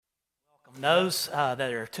Those that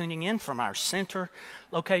are tuning in from our center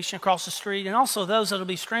location across the street, and also those that will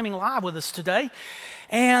be streaming live with us today.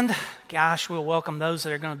 And gosh, we'll welcome those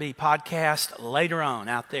that are going to be podcast later on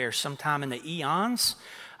out there sometime in the eons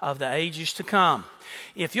of the ages to come.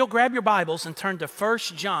 If you'll grab your Bibles and turn to 1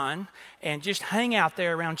 John and just hang out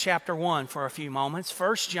there around chapter 1 for a few moments.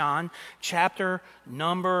 1 John chapter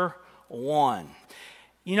number 1.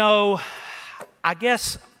 You know, I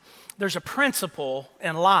guess there's a principle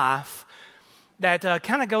in life that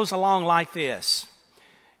kind of goes along like this.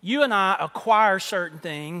 You and I acquire certain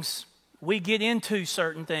things. We get into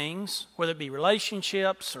certain things, whether it be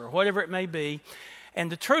relationships or whatever it may be.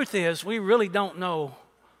 And the truth is, we really don't know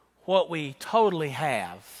what we totally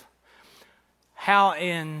have, how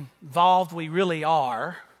involved we really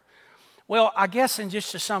are. Well, I guess in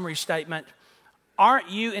just a summary statement, aren't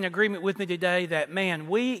you in agreement with me today that, man,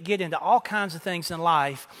 we get into all kinds of things in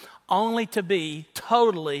life only to be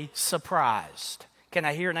totally surprised? Can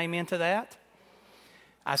I hear an amen to that?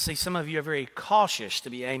 I see some of you are very cautious to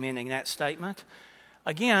be amening that statement.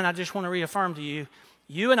 Again, I just want to reaffirm to you,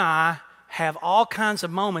 you and I have all kinds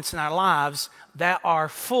of moments in our lives that are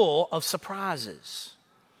full of surprises.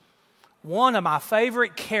 One of my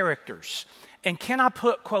favorite characters, and can I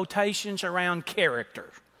put quotations around character,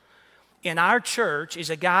 in our church is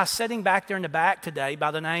a guy sitting back there in the back today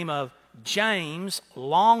by the name of James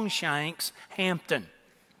Longshanks Hampton.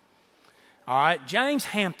 All right, James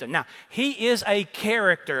Hampton. Now, he is a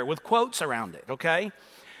character with quotes around it, okay?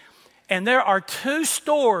 And there are two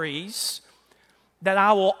stories that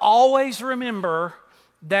I will always remember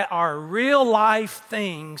that are real life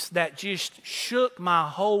things that just shook my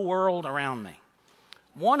whole world around me.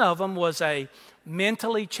 One of them was a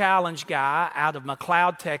mentally challenged guy out of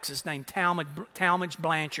McLeod, Texas, named Talmadge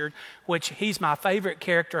Blanchard, which he's my favorite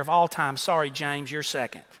character of all time. Sorry, James, you're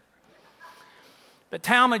second. But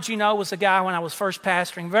Talmadge, you know, was the guy when I was first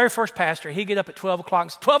pastoring, very first pastor. He'd get up at 12 o'clock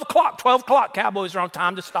and say, 12 o'clock, Cowboys are on,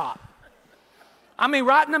 time to stop. I mean,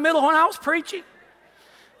 right in the middle when I was preaching.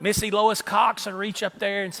 Missy Lois Cox would reach up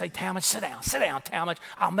there and say, Talmadge, sit down, Talmadge.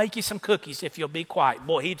 I'll make you some cookies if you'll be quiet.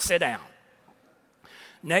 Boy, he'd sit down.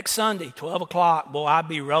 Next Sunday, 12 o'clock, boy, I'd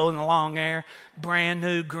be rolling along there, brand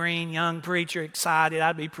new, green, young preacher, excited.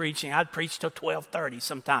 I'd be preaching. I'd preach till 12:30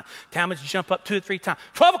 sometime. Talmadge would jump up 2 or 3 times.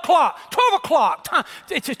 12 o'clock, time.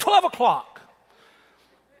 It's 12 o'clock.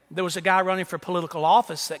 There was a guy running for political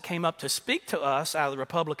office that came up to speak to us out of the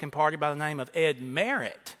Republican Party by the name of Ed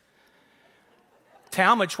Merritt.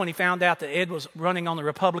 Talmadge, when he found out that Ed was running on the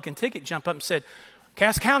Republican ticket, jumped up and said,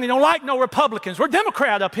 Cass County don't like no Republicans. We're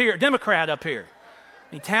Democrat up here.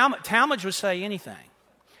 I mean, Talmadge would say anything.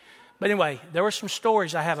 But anyway, there were some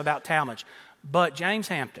stories I have about Talmadge. But James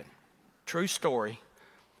Hampton, true story,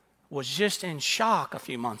 was just in shock a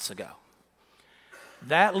few months ago.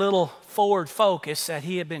 That little Ford Focus that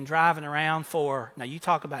he had been driving around for, now you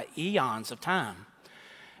talk about eons of time,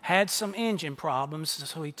 had some engine problems.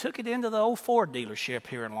 So he took it into the old Ford dealership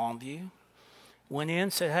here in Longview. Went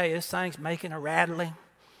in, said, hey, this thing's making a rattling.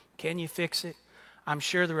 Can you fix it? I'm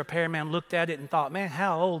sure the repairman looked at it and thought, man,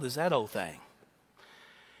 how old is that old thing?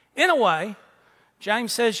 In a way,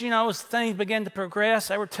 James says, you know, as things began to progress,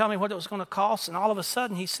 they were telling me what it was going to cost, and all of a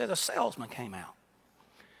sudden, he said, a salesman came out.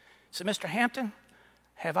 He said, Mr. Hampton,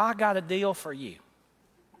 have I got a deal for you?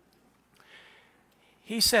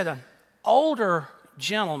 He said, an older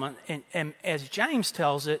gentleman, and as James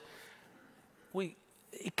tells it,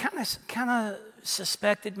 he kind of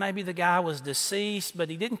suspected maybe the guy was deceased, but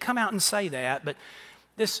he didn't come out and say that. But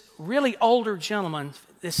this really older gentleman,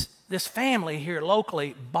 this family here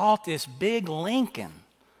locally bought this big Lincoln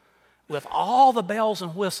with all the bells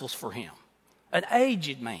and whistles for him, an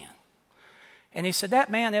aged man. And he said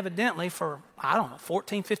that man evidently for,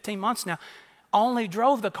 14, 15 months now, only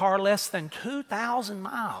drove the car less than 2,000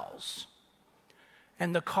 miles.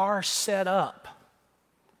 And the car set up.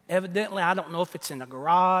 Evidently, I don't know if it's in the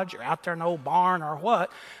garage or out there in an old barn or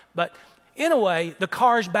what, but in a way, the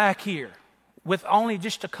car's back here with only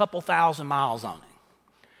just a couple thousand miles on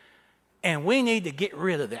it. And we need to get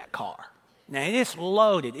rid of that car. Now, it's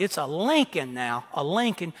loaded. It's a Lincoln now, a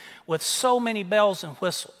Lincoln with so many bells and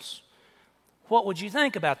whistles. What would you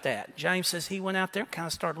think about that? James says he went out there and kind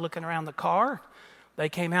of started looking around the car. They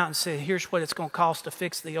came out and said, here's what it's going to cost to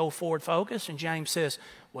fix the old Ford Focus. And James says,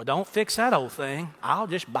 well, don't fix that old thing. I'll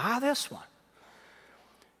just buy this one.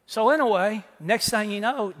 So in a way, next thing you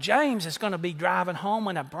know, James is going to be driving home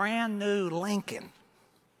in a brand new Lincoln,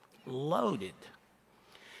 loaded.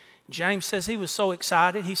 James says he was so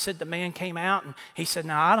excited. He said the man came out and he said,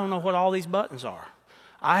 now, I don't know what all these buttons are.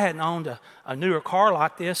 I hadn't owned a newer car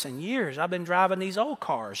like this in years. I've been driving these old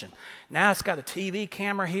cars, and now it's got a TV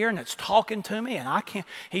camera here, and it's talking to me, and I can't.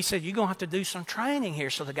 He said, you're going to have to do some training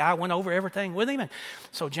here. So the guy went over everything with him, and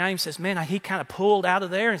so James says, man, he kind of pulled out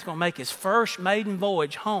of there, and he's going to make his first maiden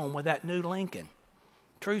voyage home with that new Lincoln.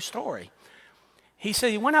 True story. He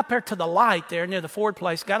said he went up there to the light there near the Ford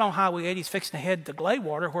place, got on Highway 80, he's fixing to head to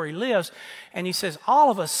Gladewater where he lives, and he says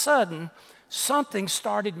all of a sudden something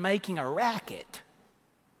started making a racket.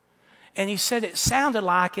 And he said it sounded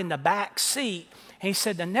like in the back seat. And he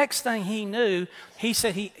said the next thing he knew, he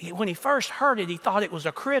said when he first heard it, he thought it was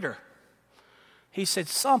a critter. He said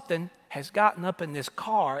something has gotten up in this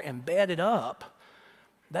car and bedded up.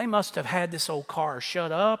 They must have had this old car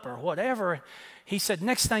shut up or whatever. He said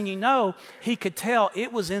next thing you know, he could tell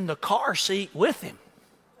it was in the car seat with him.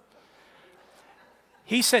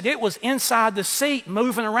 He said it was inside the seat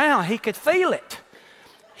moving around. He could feel it.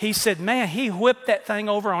 He said, man, he whipped that thing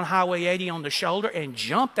over on Highway 80 on the shoulder and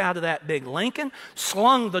jumped out of that big Lincoln,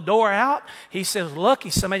 slung the door out. He says, lucky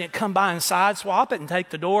somebody didn't come by and sideswap it and take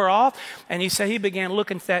the door off. And he said he began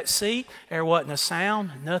looking at that seat. There wasn't a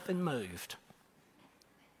sound. Nothing moved.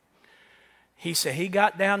 He said he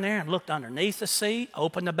got down there and looked underneath the seat,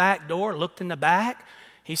 opened the back door, looked in the back.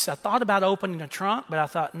 He said, I thought about opening the trunk, but I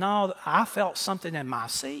thought, no, I felt something in my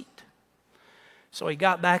seat. So he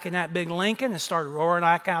got back in that big Lincoln and started roaring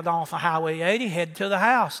like out off of Highway 80, headed to the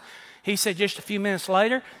house. He said just a few minutes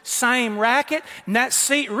later, same racket, and that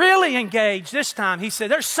seat really engaged this time. He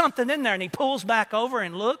said, there's something in there, and he pulls back over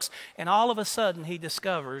and looks, and all of a sudden he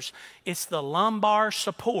discovers it's the lumbar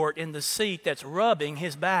support in the seat that's rubbing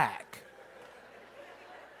his back.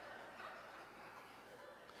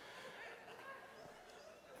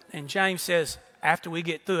 And James says, after we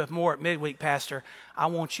get through with more at midweek, Pastor, I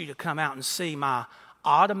want you to come out and see my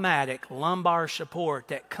automatic lumbar support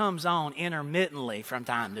that comes on intermittently from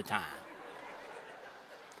time to time.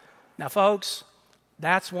 Now, folks,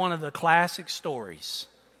 that's one of the classic stories.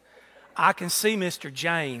 I can see Mr.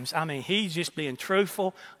 James. I mean, he's just being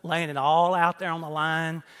truthful, laying it all out there on the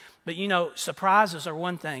line. But, you know, surprises are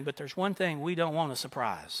one thing, but there's one thing we don't want to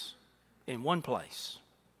surprise in one place.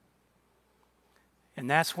 And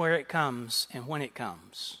that's where it comes and when it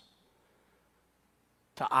comes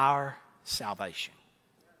to our salvation.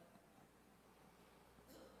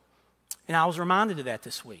 And I was reminded of that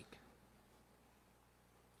this week.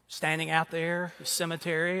 Standing out there, the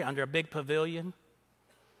cemetery under a big pavilion,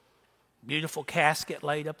 beautiful casket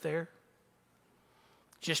laid up there.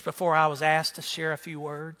 Just before I was asked to share a few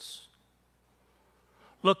words,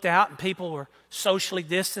 looked out and people were socially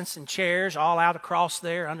distanced in chairs all out across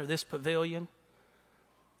there under this pavilion.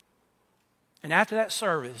 And after that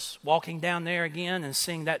service, walking down there again and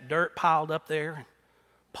seeing that dirt piled up there,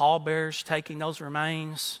 pallbearers taking those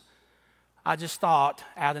remains, I just thought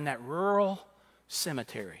out in that rural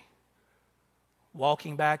cemetery,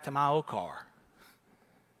 walking back to my old car,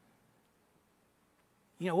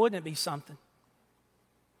 you know, wouldn't it be something?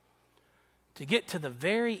 To get to the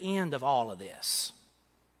very end of all of this,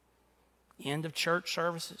 end of church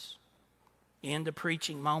services, end of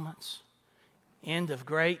preaching moments, end of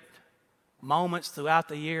great moments throughout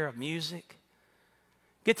the year of music.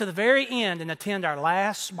 Get to the very end and attend our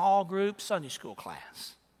last small group Sunday school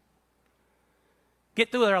class.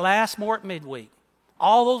 Get through our last more at midweek.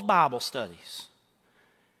 All those Bible studies.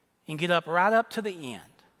 And get up right up to the end.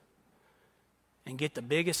 And get the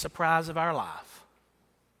biggest surprise of our life.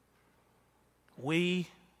 We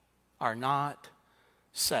are not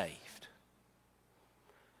saved.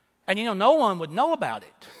 And you know, no one would know about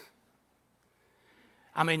it.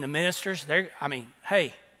 I mean, the ministers,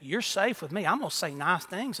 hey, you're safe with me. I'm going to say nice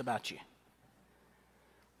things about you.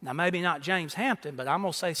 Now, maybe not James Hampton, but I'm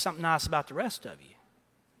going to say something nice about the rest of you.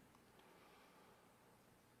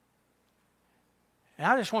 And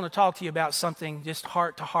I just want to talk to you about something just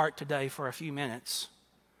heart to heart today for a few minutes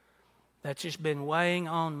that's just been weighing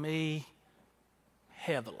on me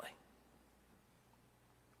heavily.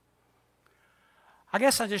 I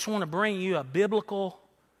guess I just want to bring you a biblical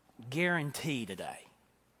guarantee today.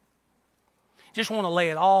 Just want to lay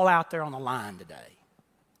it all out there on the line today.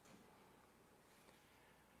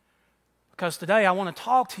 Because today I want to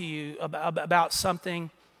talk to you about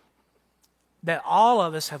something that all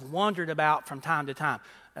of us have wondered about from time to time.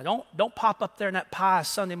 Now don't pop up there in that pious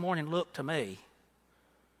Sunday morning look to me.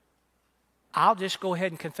 I'll just go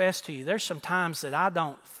ahead and confess to you, there's some times that I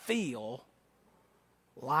don't feel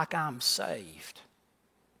like I'm saved.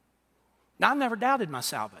 Now, I've never doubted my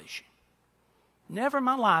salvation. Never in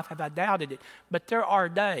my life have I doubted it. But there are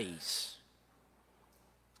days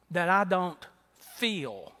that I don't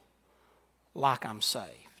feel like I'm saved.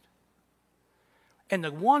 And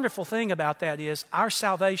the wonderful thing about that is our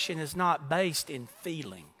salvation is not based in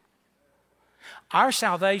feeling. Our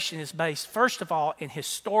salvation is based, first of all, in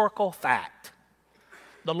historical fact.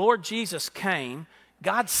 The Lord Jesus came,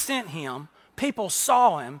 God sent him, people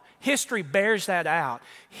saw him, history bears that out.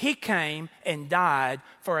 He came and died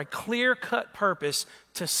for a clear-cut purpose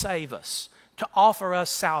to save us, to offer us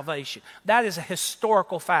salvation. That is a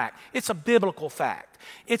historical fact. It's a biblical fact.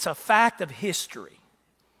 It's a fact of history.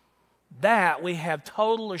 That we have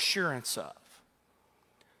total assurance of.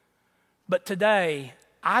 But today,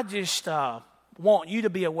 I just want you to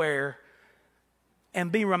be aware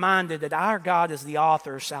and be reminded that our God is the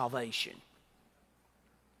author of salvation.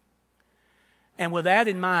 And with that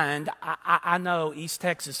in mind, I know East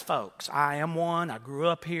Texas folks. I am one. I grew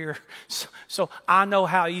up here. So I know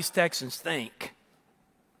how East Texans think.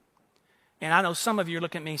 And I know some of you are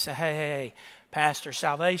looking at me and say, hey, Pastor,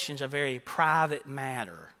 salvation's a very private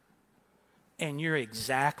matter. And you're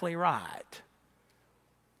exactly right.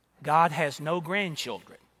 God has no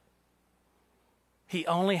grandchildren. He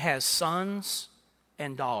only has sons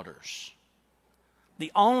and daughters.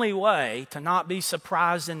 The only way to not be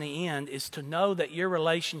surprised in the end is to know that your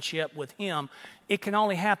relationship with Him, it can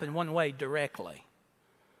only happen one way, directly.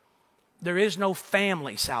 There is no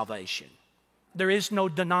family salvation. There is no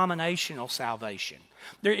denominational salvation.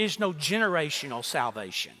 There is no generational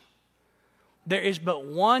salvation. There is but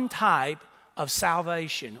one type of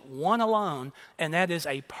salvation, one alone, and that is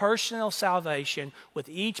a personal salvation with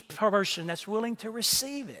each person that's willing to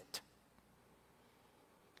receive it.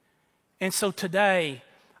 And so today,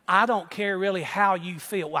 I don't care really how you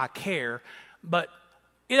feel. Well, I care, but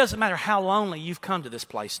it doesn't matter how lonely you've come to this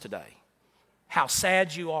place today, how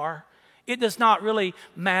sad you are. It does not really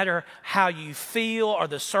matter how you feel or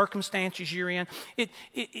the circumstances you're in. It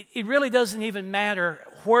really doesn't even matter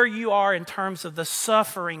where you are in terms of the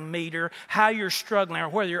suffering meter, how you're struggling, or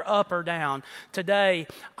whether you're up or down. Today,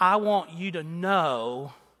 I want you to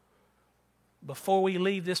know, before we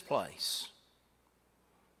leave this place,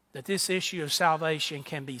 that this issue of salvation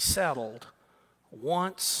can be settled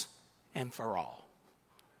once and for all.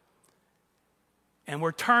 And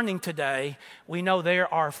we're turning today, we know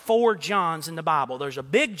there are 4 Johns in the Bible. There's a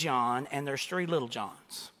big John and there's 3 little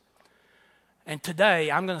Johns. And today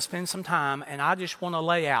I'm going to spend some time and I just want to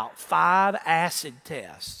lay out 5 acid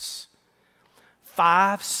tests,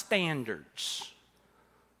 5 standards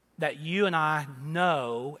that you and I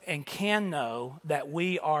know and can know that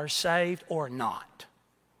we are saved or not.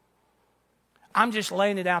 I'm just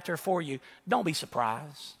laying it out there for you. Don't be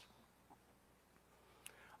surprised.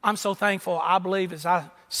 I'm so thankful. I believe as I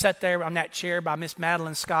sat there on that chair by Miss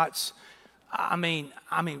Madeline Scott's, I mean,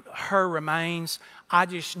 her remains, I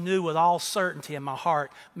just knew with all certainty in my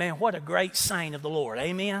heart, man, what a great saint of the Lord.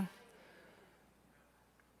 Amen?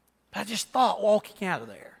 But I just thought walking out of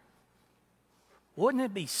there, wouldn't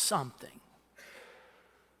it be something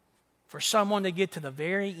for someone to get to the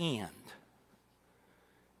very end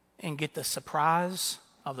and get the surprise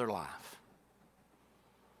of their life?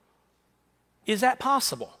 Is that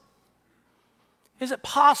possible? Is it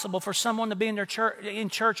possible for someone to be in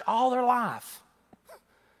church all their life?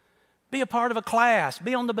 Be a part of a class,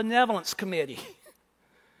 be on the benevolence committee,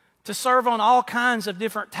 to serve on all kinds of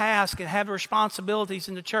different tasks and have responsibilities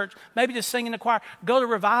in the church, maybe to sing in the choir, go to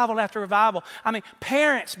revival after revival. I mean,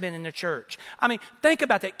 parents been in the church. I mean, think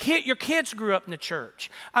about that. Your kids grew up in the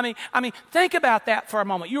church. I mean, think about that for a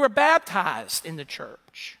moment. You were baptized in the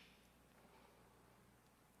church.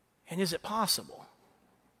 And is it possible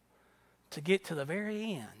to get to the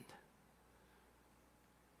very end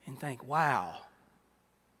and think, wow,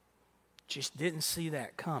 just didn't see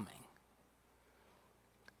that coming?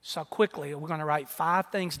 So quickly, we're going to write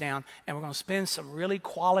 5 things down, and we're going to spend some really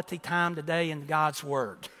quality time today in God's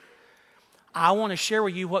Word. I want to share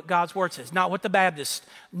with you what God's Word says, not what the Baptist,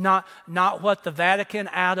 not what the Vatican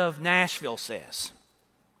out of Nashville says,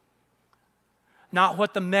 not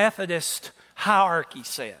what the Methodist hierarchy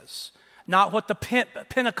says, not what the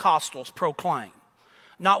Pentecostals proclaim,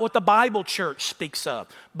 not what the Bible church speaks of,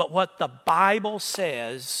 but what the Bible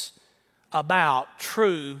says about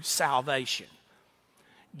true salvation.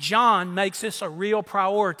 John makes this a real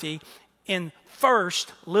priority in 1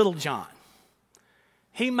 Little John.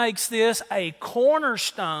 He makes this a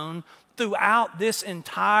cornerstone throughout this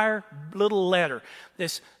entire little letter,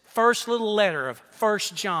 this first little letter of 1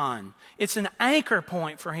 John. It's an anchor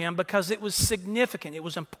point for him because it was significant. It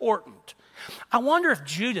was important. I wonder if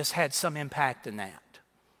Judas had some impact in that.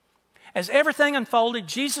 As everything unfolded,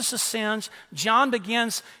 Jesus ascends, John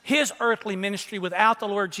begins his earthly ministry without the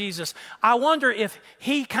Lord Jesus. I wonder if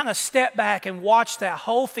he kind of stepped back and watched that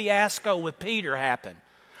whole fiasco with Peter happen,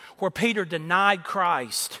 where Peter denied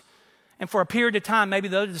Christ. And for a period of time, maybe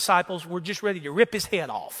the other disciples were just ready to rip his head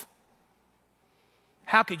off.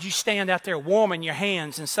 How could you stand out there warming your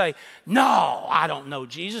hands and say, no, I don't know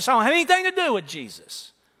Jesus. I don't have anything to do with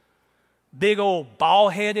Jesus. Big old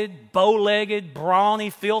bald-headed, bow-legged, brawny,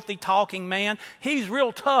 filthy talking man. He's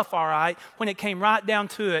real tough, all right. When it came right down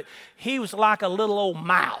to it, he was like a little old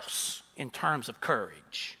mouse in terms of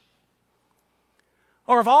courage.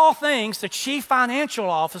 Or of all things, the chief financial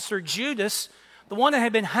officer, Judas, the one that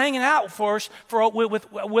had been hanging out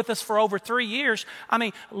with us for over 3 years, I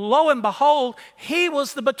mean, lo and behold, he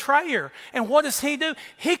was the betrayer. And what does he do?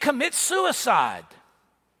 He commits suicide.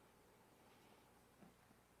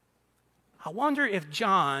 I wonder if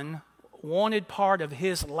John wanted part of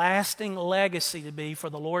his lasting legacy to be for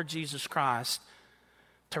the Lord Jesus Christ,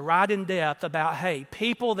 to write in depth about, hey,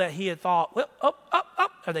 people that he had thought, well,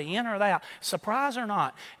 are they in or are they out? Surprise or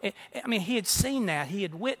not? I mean, he had seen that. He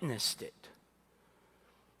had witnessed it.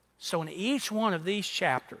 So in each one of these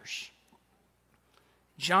chapters,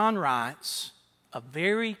 John writes a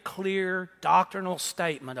very clear doctrinal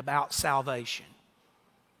statement about salvation.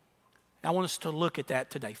 I want us to look at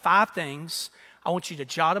that today. 5 things. I want you to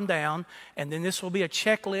jot them down, and then this will be a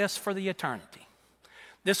checklist for the eternity.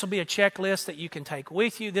 This will be a checklist that you can take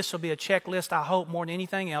with you. This will be a checklist, I hope, more than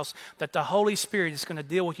anything else, that the Holy Spirit is going to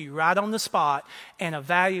deal with you right on the spot and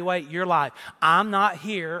evaluate your life. I'm not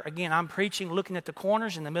here, again, I'm preaching, looking at the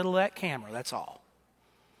corners in the middle of that camera, that's all.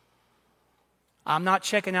 I'm not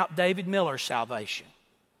checking out David Miller's salvation.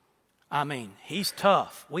 I mean, he's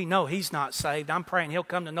tough. We know he's not saved. I'm praying he'll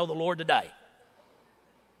come to know the Lord today.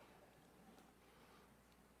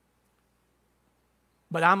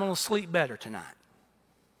 But I'm going to sleep better tonight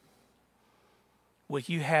with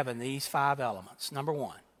you having these 5 elements. Number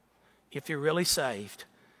 1, if you're really saved,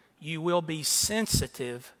 you will be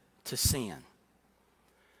sensitive to sin.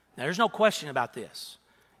 Now, there's no question about this.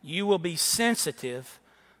 You will be sensitive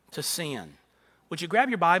to sin. Would you grab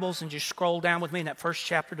your Bibles and just scroll down with me in that first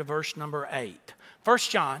chapter to verse number 8? 1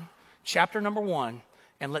 John, chapter number 1,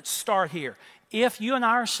 and let's start here. If you and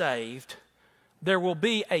I are saved, there will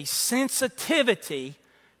be a sensitivity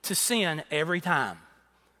to sin every time.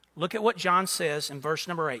 Look at what John says in verse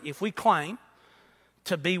number 8. If we claim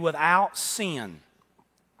to be without sin,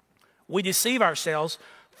 we deceive ourselves,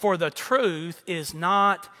 for the truth is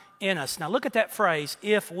not in us. Now look at that phrase,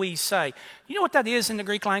 if we say. You know what that is in the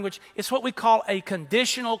Greek language? It's what we call a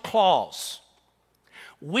conditional clause.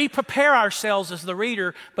 We prepare ourselves as the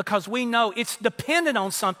reader because we know it's dependent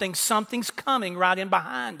on something. Something's coming right in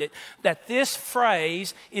behind it. That this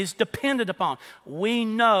phrase is dependent upon. We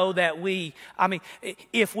know that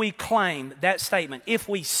if we claim that statement, if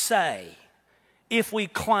we say, if we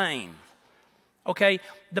claim, okay,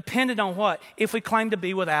 dependent on what? If we claim to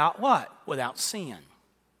be without what? Without sin.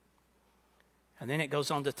 And then it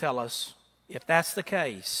goes on to tell us, if that's the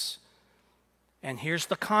case, and here's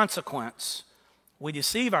the consequence, we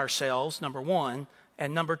deceive ourselves, number 1,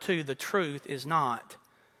 and number 2, the truth is not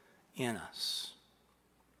in us.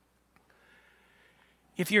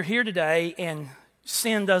 If you're here today and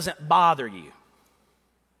sin doesn't bother you,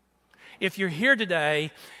 if you're here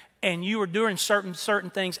today and you are doing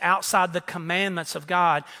certain things outside the commandments of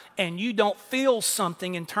God and you don't feel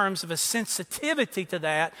something in terms of a sensitivity to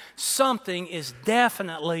that, something is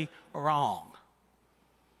definitely wrong.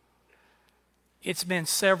 It's been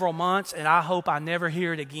several months, and I hope I never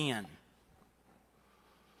hear it again,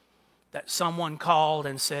 that someone called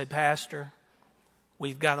and said, Pastor,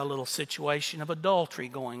 we've got a little situation of adultery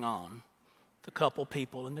going on with a couple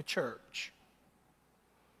people in the church.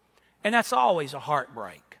 And that's always a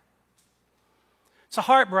heartbreak. It's a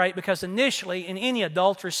heartbreak because initially, in any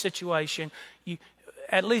adulterous situation, you,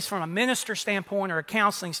 at least from a minister standpoint or a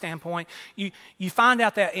counseling standpoint, you find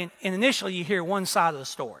out that, and initially you hear one side of the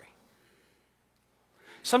story.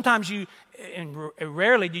 Sometimes and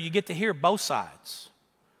rarely do you get to hear both sides.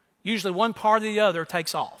 Usually one part or the other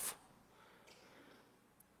takes off.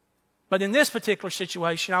 But in this particular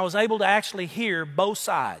situation, I was able to actually hear both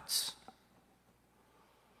sides.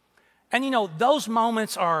 And you know, those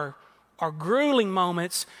moments are grueling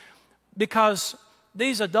moments because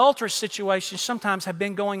these adulterous situations sometimes have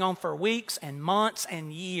been going on for weeks and months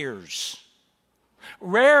and years.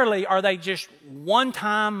 Rarely are they just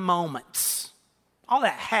one-time moments. All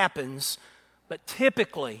that happens, but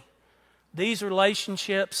typically these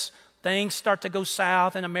relationships, things start to go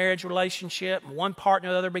south in a marriage relationship. One partner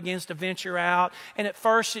or the other begins to venture out. And at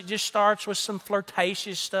first it just starts with some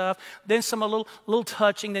flirtatious stuff, then some a little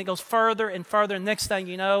touching, then it goes further and further. And next thing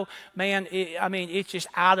you know, man, it's just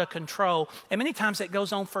out of control. And many times it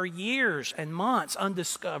goes on for years and months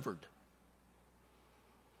undiscovered.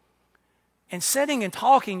 And sitting and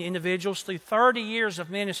talking to individuals through 30 years of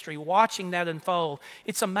ministry, watching that unfold,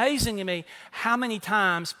 it's amazing to me how many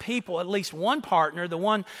times people, at least one partner, the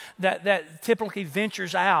one that typically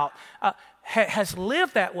ventures out, has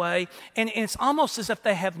lived that way, and it's almost as if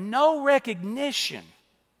they have no recognition.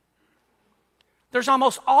 There's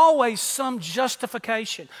almost always some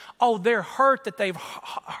justification. Oh, they're hurt that they've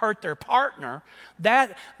hurt their partner.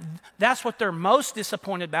 That's what they're most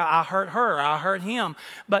disappointed about. I hurt her, I hurt him.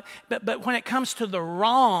 But when it comes to the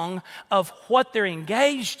wrong of what they're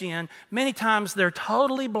engaged in, many times they're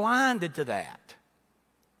totally blinded to that.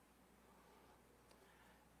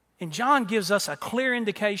 And John gives us a clear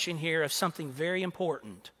indication here of something very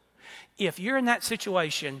important. If you're in that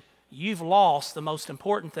situation, you've lost the most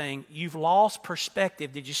important thing. You've lost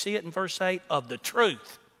perspective. Did you see it in verse 8? Of the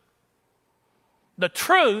truth. The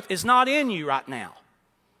truth is not in you right now.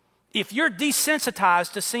 If you're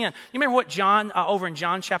desensitized to sin. You remember what John, over in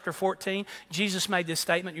John chapter 14, Jesus made this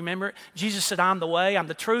statement. You remember it? Jesus said, I'm the way, I'm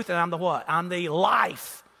the truth, and I'm the what? I'm the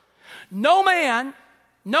life. No man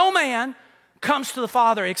comes to the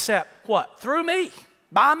Father except what? Through me,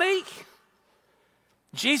 by me.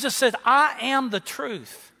 Jesus said, I am the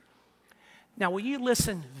truth. Now, will you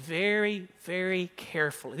listen very, very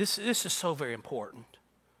carefully? This is so very important.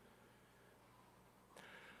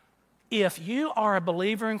 If you are a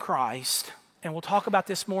believer in Christ, and we'll talk about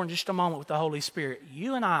this more in just a moment with the Holy Spirit,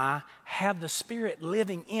 you and I have the Spirit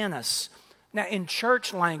living in us. Now, in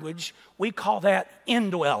church language, we call that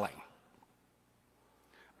indwelling.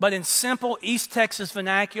 But in simple East Texas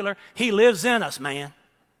vernacular, He lives in us, man.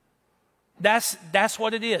 That's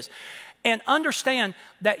what it is. And understand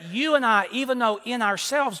that you and I, even though in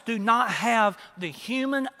ourselves do not have the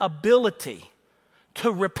human ability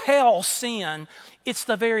to repel sin, it's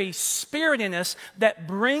the very Spirit in us that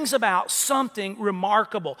brings about something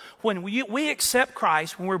remarkable. When we accept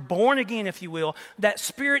Christ, when we're born again, if you will, that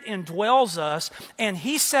Spirit indwells us, and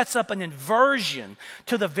He sets up an inversion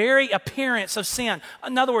to the very appearance of sin.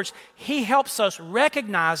 In other words, He helps us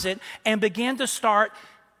recognize it and begin to start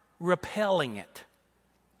repelling it.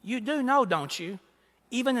 You do know, don't you?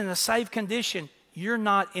 Even in a saved condition, you're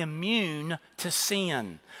not immune to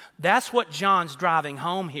sin. That's what John's driving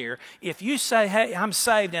home here. If you say, hey, I'm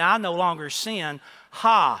saved and I no longer sin,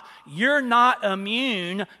 you're not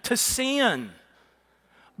immune to sin.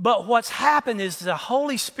 But what's happened is the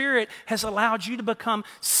Holy Spirit has allowed you to become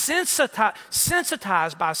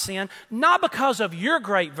sensitized by sin, not because of your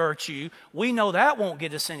great virtue. We know that won't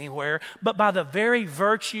get us anywhere, but by the very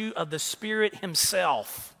virtue of the Spirit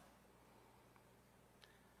Himself.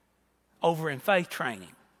 Over in faith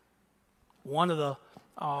training, one of the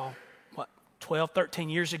 12, 13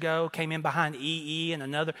 years ago, came in behind EE and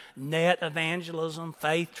another net evangelism,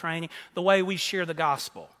 faith training, the way we share the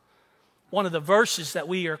gospel. One of the verses that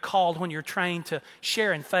we are called when you're trained to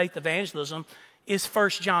share in faith evangelism is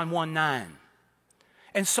 1 John 1:9.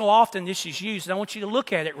 And so often this is used, and I want you to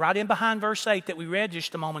look at it right in behind verse 8 that we read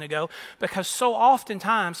just a moment ago, because so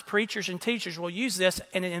oftentimes preachers and teachers will use this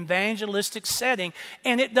in an evangelistic setting,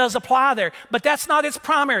 and it does apply there, but that's not its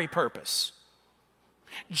primary purpose.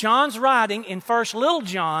 John's writing in 1st Little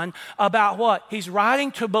John about what? He's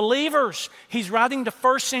writing to believers. He's writing to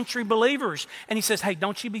first century believers, and he says, hey,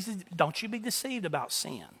 don't you be deceived about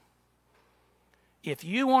sin. If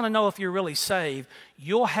you want to know if you're really saved,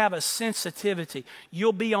 you'll have a sensitivity.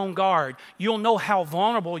 You'll be on guard. You'll know how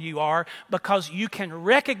vulnerable you are because you can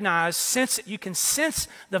you can sense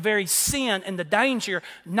the very sin and the danger,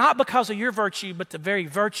 not because of your virtue, but the very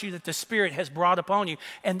virtue that the Spirit has brought upon you.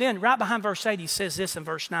 And then right behind verse 8, he says this in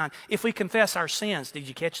verse 9, if we confess our sins, did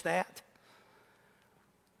you catch that?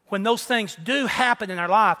 When those things do happen in our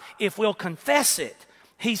life, if we'll confess it,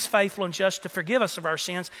 He's faithful and just to forgive us of our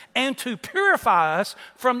sins and to purify us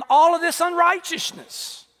from all of this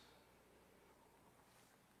unrighteousness.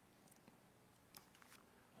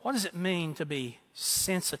 What does it mean to be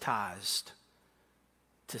sensitized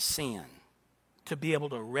to sin? To be able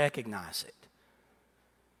to recognize it?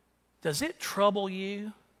 Does it trouble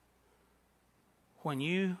you when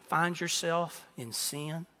you find yourself in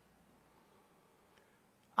sin?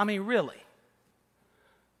 I mean, really.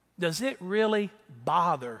 Does it really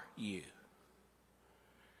bother you?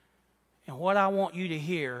 And what I want you to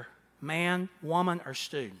hear, man, woman, or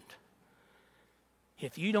student,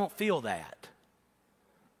 if you don't feel that,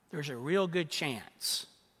 there's a real good chance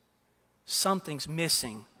something's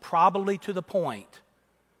missing, probably to the point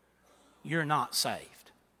you're not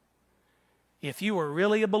saved. If you were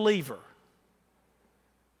really a believer,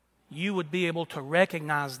 you would be able to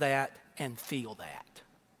recognize that and feel that.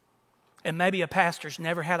 And maybe a pastor's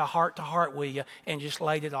never had a heart-to-heart with you and just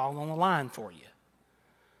laid it all on the line for you.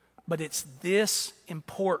 But it's this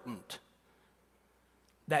important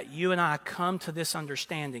that you and I come to this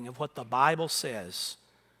understanding of what the Bible says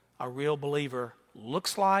a real believer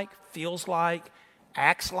looks like, feels like,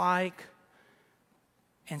 acts like,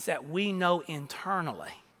 and that we know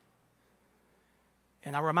internally.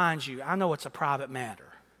 And I remind you, I know it's a private matter,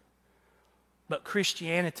 but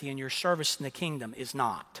Christianity and your service in the kingdom is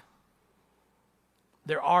not.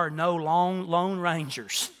 There are no lone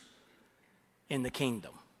rangers in the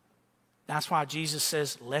kingdom. That's why Jesus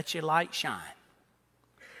says, let your light shine.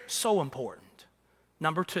 So important.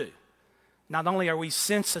 Number two, not only are we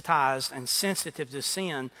sensitized and sensitive to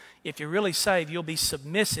sin, if you're really saved, you'll be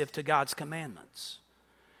submissive to God's commandments.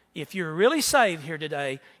 If you're really saved here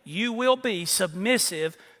today, you will be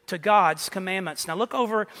submissive to God's commandments. Now look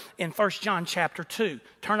over in 1 John chapter 2.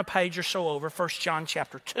 Turn a page or so over, 1 John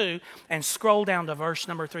chapter 2, and scroll down to verse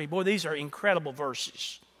number 3. Boy, these are incredible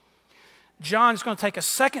verses. John's going to take a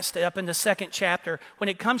second step in the second chapter when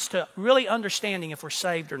it comes to really understanding if we're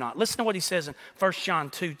saved or not. Listen to what he says in 1 John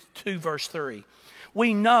 2 verse 3.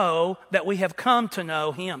 We know that we have come to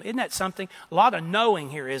know him. Isn't that something? A lot of knowing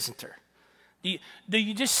here, isn't there? Do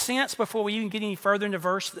you just sense before we even get any further in the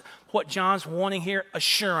verse what John's wanting here?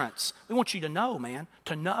 Assurance. We want you to know, man.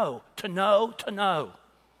 To know.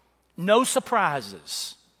 No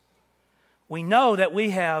surprises. We know that we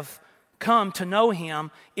have come to know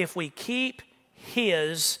him if we keep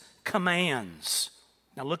his commands.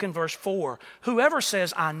 Now look in verse 4. Whoever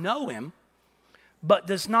says, I know him, but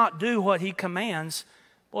does not do what he commands,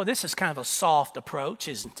 boy, this is kind of a soft approach,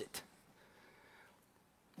 isn't it?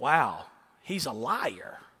 Wow, he's a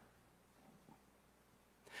liar.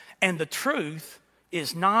 And the truth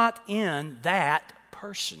is not in that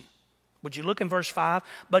person. Would you look in verse 5?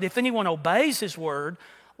 But if anyone obeys his word,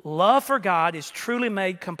 love for God is truly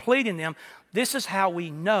made complete in them. This is how we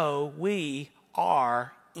know we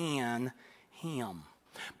are in him.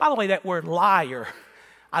 By the way, that word liar,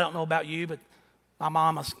 I don't know about you, but my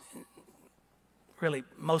mom was really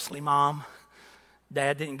mostly mom.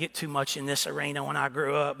 Dad didn't get too much in this arena when I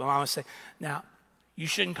grew up. My mom would say, now, you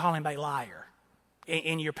shouldn't call him a liar.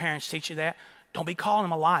 And your parents teach you that? Don't be calling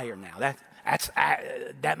him a liar now.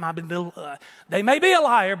 That might be a little, they may be a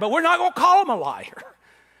liar, but we're not going to call him a liar.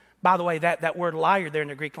 By the way, that word liar there in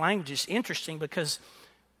the Greek language is interesting because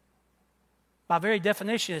by very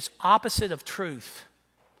definition, it's opposite of truth.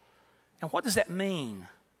 And what does that mean?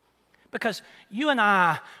 Because you and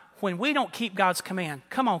I, when we don't keep God's command,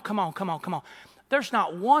 come on. There's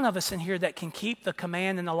not one of us in here that can keep the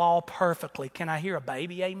command and the law perfectly. Can I hear a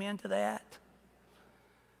baby amen to that?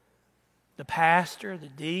 The pastor, the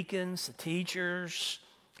deacons, the teachers,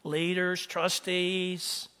 leaders,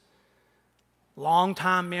 trustees,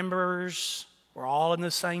 longtime members, we're all in the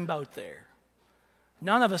same boat there.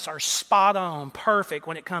 None of us are spot on, perfect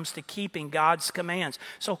when it comes to keeping God's commands.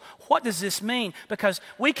 So what does this mean? Because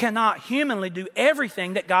we cannot humanly do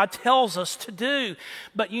everything that God tells us to do.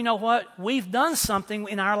 But you know what? We've done something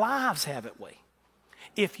in our lives, haven't we?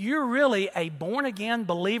 If you're really a born-again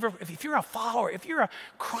believer, if you're a follower, if you're a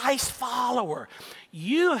Christ follower,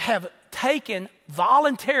 you have taken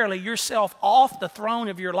voluntarily yourself off the throne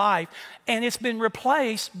of your life, and it's been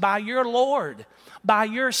replaced by your Lord, by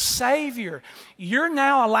your Savior. You're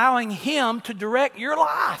now allowing him to direct your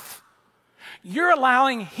life. You're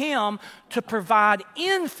allowing him to provide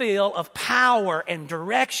infill of power and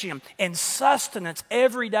direction and sustenance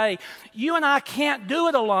every day. You and I can't do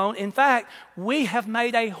it alone. In fact, we have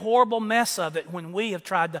made a horrible mess of it when we have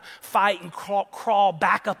tried to fight and crawl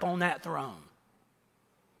back up on that throne.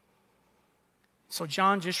 So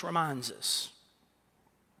John just reminds us,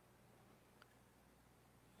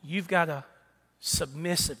 you've got to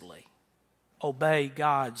submissively obey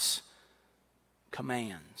God's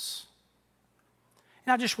commands.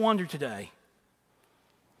 And I just wonder today,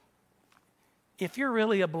 if you're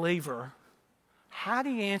really a believer, how do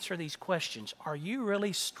you answer these questions? Are you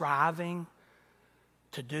really striving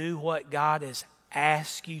to do what God has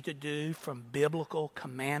asked you to do from biblical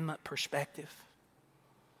commandment perspective?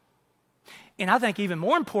 And I think even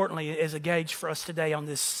more importantly, as a gauge for us today on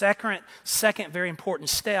this second very important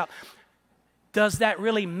step, does that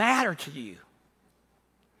really matter to you?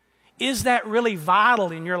 Is that really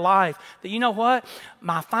vital in your life? That you know what?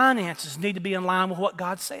 My finances need to be in line with what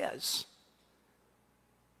God says.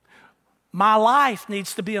 My life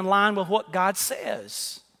needs to be in line with what God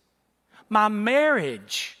says. My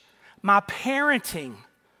marriage, my parenting,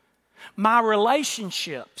 my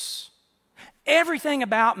relationships, everything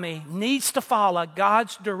about me needs to follow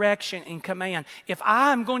God's direction and command if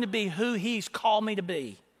I'm going to be who he's called me to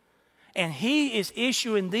be. And he is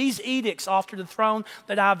issuing these edicts off to the throne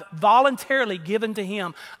that I've voluntarily given to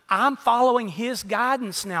him. I'm following his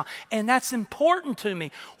guidance now. And that's important to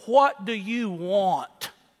me. What do you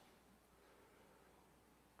want?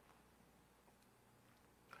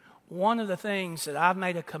 One of the things that I've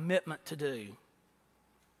made a commitment to do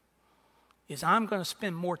is I'm going to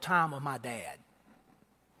spend more time with my dad.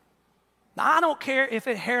 Now, I don't care if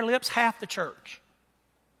it hair lips half the church.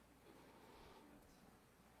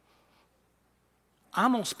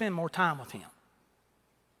 I'm going to spend more time with him.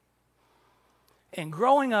 And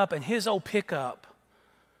growing up in his old pickup,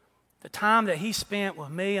 the time that he spent with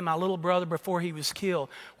me and my little brother before he was killed,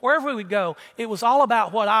 wherever we would go, it was all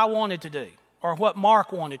about what I wanted to do or what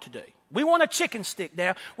Mark wanted to do. We want a chicken stick,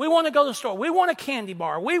 Dad. We want to go to the store. We want a candy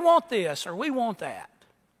bar. We want this or we want that.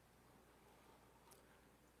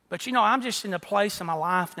 But you know, I'm just in a place in my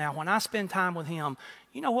life now when I spend time with him,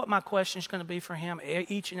 you know what my question is going to be for him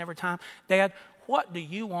each and every time? Dad, what do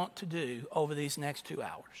you want to do over these next 2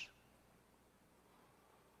 hours?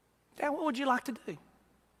 Dad, what would you like to do?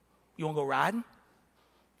 You want to go riding?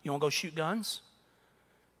 You want to go shoot guns?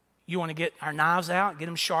 You want to get our knives out, get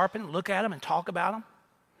them sharpened, look at them and talk about them?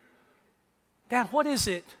 Dad, what is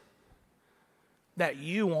it that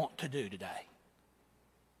you want to do today?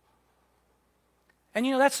 And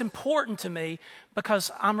you know, that's important to me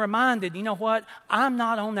because I'm reminded, you know what? I'm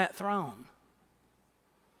not on that throne.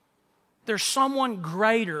 There's someone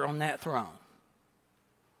greater on that throne.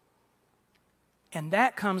 And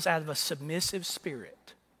that comes out of a submissive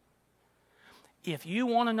spirit. If you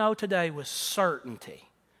want to know today with certainty,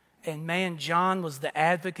 and man, John was the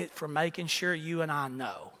advocate for making sure you and I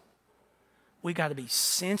know, we got to be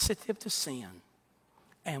sensitive to sin.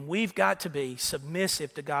 And we've got to be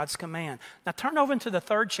submissive to God's command. Now turn over into the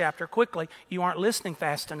 3rd chapter quickly. You aren't listening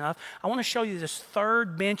fast enough. I want to show you this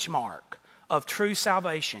 3rd benchmark of true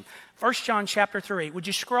salvation. 1 John chapter 3. Would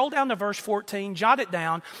you scroll down to verse 14? Jot it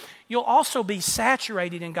down. You'll also be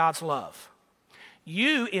saturated in God's love.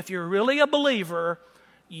 You, if you're really a believer,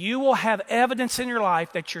 you will have evidence in your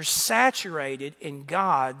life that you're saturated in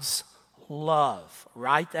God's love.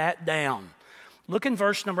 Write that down. Look in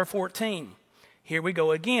verse number 14. Here we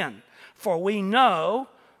go again. For we know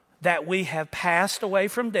that we have passed away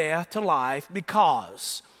from death to life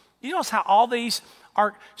because. You notice how all these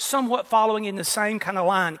are somewhat following in the same kind of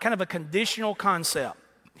line, kind of a conditional concept.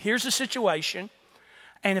 Here's the situation,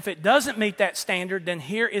 and if it doesn't meet that standard, then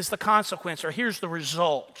here is the consequence, or here's the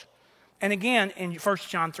result. And again, in 1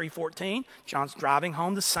 John 3:14, John's driving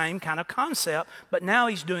home the same kind of concept, but now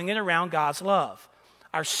he's doing it around God's love.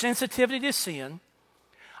 Our sensitivity to sin,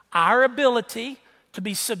 our ability to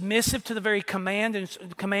be submissive to the very commands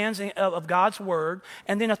of God's word.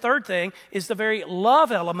 And then a third thing is the very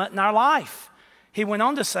love element in our life. He went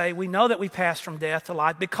on to say, we know that we passed from death to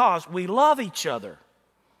life because we love each other.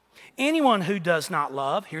 Anyone who does not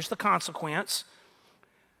love, here's the consequence,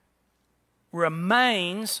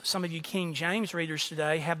 remains, some of you King James readers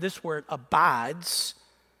today have this word, abides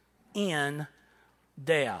in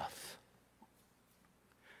death.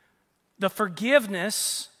 The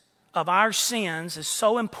forgiveness of our sins is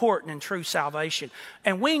so important in true salvation.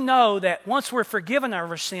 And we know that once we're forgiven of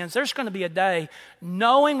our sins, there's going to be a day,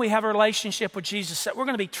 knowing we have a relationship with Jesus, that we're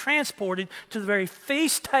going to be transported to the very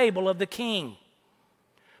feast table of the King.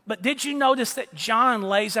 But did you notice that John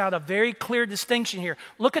lays out a very clear distinction here?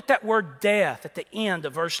 Look at that word death at the end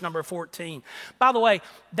of verse number 14. By the way,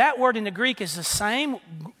 that word in the Greek is the same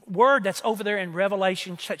word that's over there in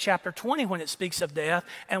Revelation chapter 20 when it speaks of death.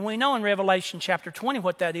 And we know in Revelation chapter 20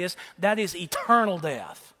 what that is. That is eternal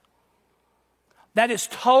death. That is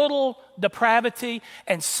total depravity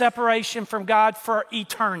and separation from God for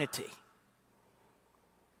eternity.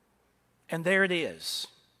 And there it is.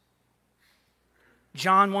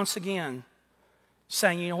 John, once again,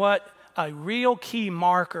 saying, you know what? A real key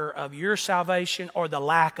marker of your salvation or the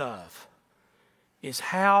lack of is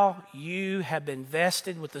how you have been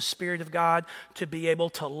vested with the Spirit of God to be able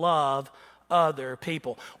to love other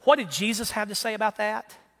people. What did Jesus have to say about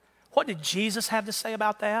that? What did Jesus have to say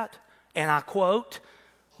about that? And I quote,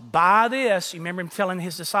 by this, you remember him telling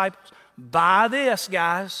his disciples, by this,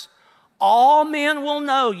 guys, all men will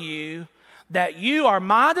know you, that you are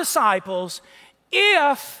my disciples,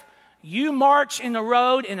 if you march in the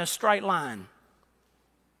road in a straight line.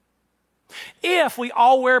 If we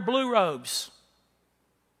all wear blue robes,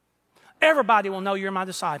 everybody will know you're my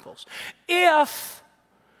disciples. If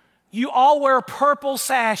you all wear purple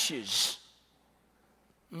sashes.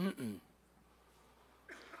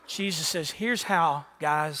 Jesus says, here's how,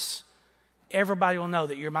 guys, everybody will know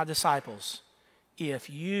that you're my disciples. If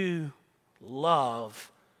you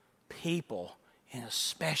love people in a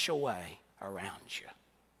special way around you.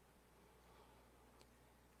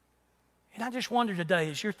 And I just wonder today,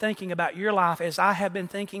 as you're thinking about your life, as I have been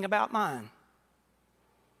thinking about mine,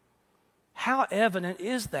 how evident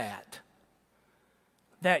is that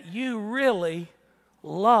you really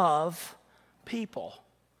love people?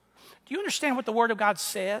 Do you understand what the Word of God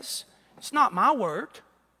says? It's not my word.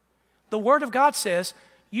 The Word of God says,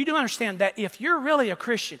 you do understand that if you're really a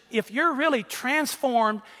Christian, if you're really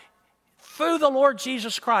transformed through the Lord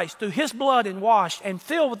Jesus Christ, through His blood and washed and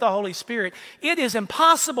filled with the Holy Spirit, it is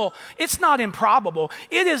impossible, it's not improbable,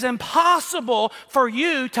 it is impossible for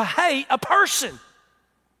you to hate a person.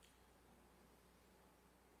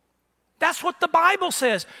 That's what the Bible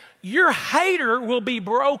says. Your hater will be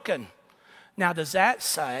broken. Now, does that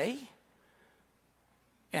say,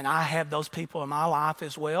 and I have those people in my life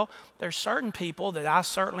as well, there's certain people that I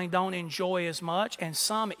certainly don't enjoy as much, and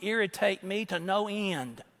some irritate me to no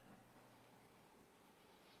end.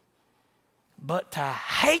 But to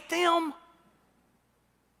hate them,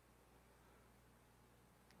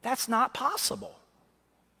 that's not possible.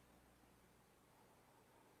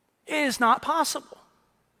 It is not possible.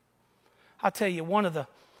 I'll tell you, one of the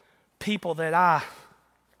people that I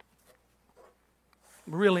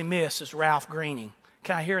really miss is Ralph Greening.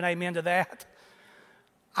 Can I hear an amen to that?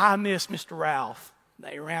 I miss Mr. Ralph.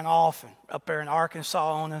 They ran off up there in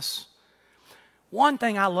Arkansas on us. One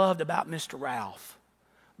thing I loved about Mr. Ralph,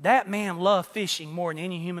 that man loved fishing more than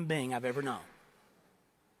any human being I've ever known.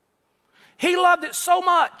 He loved it so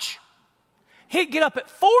much, he'd get up at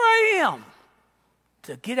 4 a.m.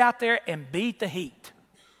 to get out there and beat the heat.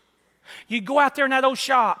 You'd go out there in that old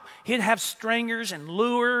shop, he'd have stringers and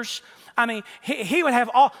lures. I mean, he would have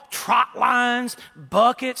all trot lines,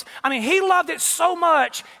 buckets. I mean, he loved it so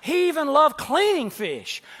much, he even loved cleaning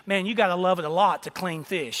fish. Man, you got to love it a lot to clean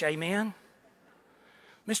fish, amen?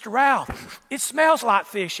 Mr. Ralph, it smells like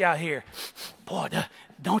fish out here. Boy,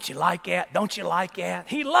 don't you like that? Don't you like that?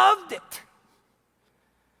 He loved it.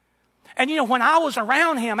 And you know, when I was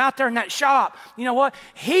around him out there in that shop, you know what?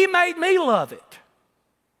 He made me love it.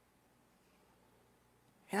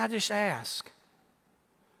 And I just ask,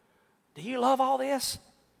 do you love all this?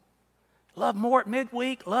 Love more at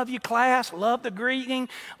midweek, love your class, love the greeting,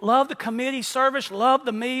 love the committee service, love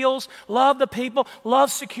the meals, love the people, love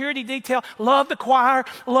security detail, love the choir,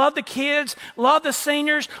 love the kids, love the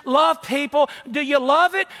seniors, love people. Do you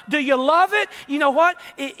love it? Do you love it? You know what?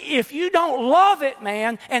 If you don't love it,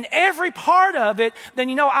 man, and every part of it, then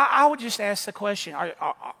you know, I would just ask the question,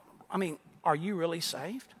 are you really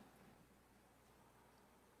saved?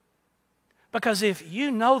 Because if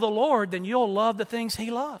you know the Lord, then you'll love the things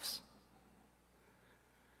He loves.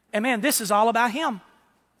 And man, this is all about Him.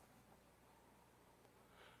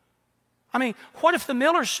 I mean, what if the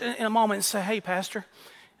Millers in a moment say, hey, Pastor,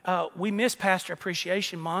 we missed Pastor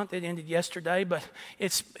Appreciation Month. It ended yesterday, but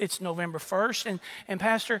it's November 1st. And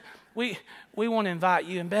Pastor, we want to invite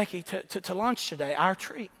you and Becky to lunch today, our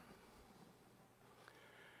treat.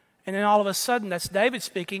 And then all of a sudden, that's David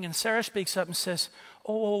speaking, and Sarah speaks up and says,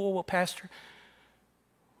 oh, Pastor,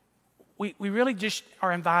 we really just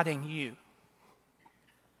are inviting you.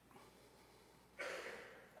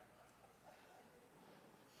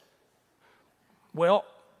 Well,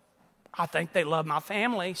 I think they love my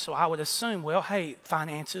family, so I would assume, well, hey,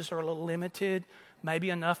 finances are a little limited, maybe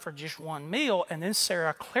enough for just one meal. And then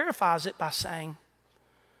Sarah clarifies it by saying,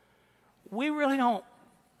 we really don't,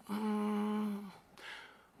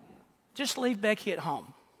 just leave Becky at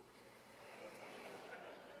home.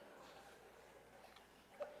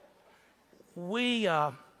 We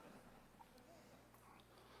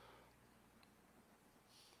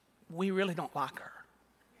really don't like her.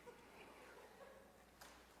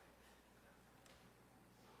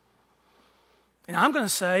 And I'm going to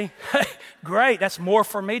say, hey, great, that's more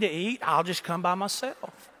for me to eat. I'll just come by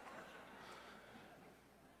myself.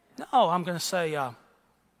 No, I'm going to say,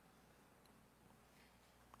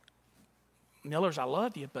 Millers, I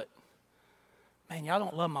love you, but man, y'all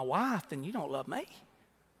don't love my wife, then you don't love me.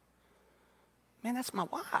 Man, that's my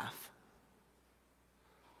wife.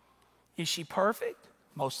 Is she perfect?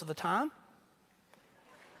 Most of the time.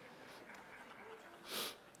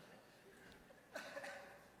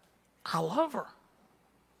 I love her.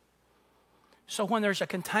 So when there's a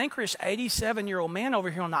cantankerous 87-year-old man over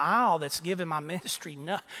here on the aisle that's giving my ministry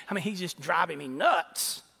he's just driving me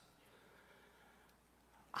nuts.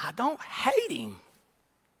 I don't hate him.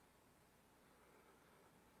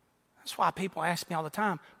 That's why people ask me all the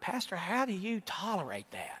time, Pastor, how do you tolerate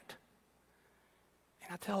that?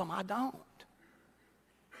 And I tell them, I don't.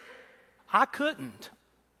 I couldn't.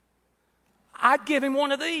 I'd give him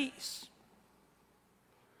one of these.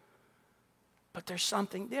 But there's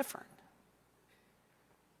something different.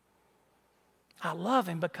 I love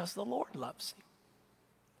him because the Lord loves him.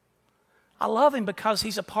 I love him because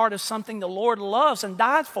he's a part of something the Lord loves and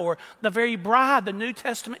died for, the very bride, the New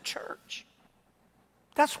Testament church.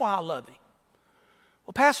 That's why I love him.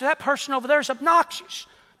 Well, Pastor, that person over there is obnoxious.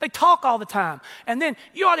 They talk all the time. And then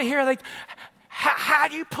you ought to hear, how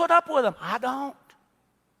do you put up with them? I don't.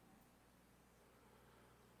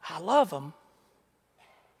 I love them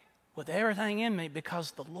with everything in me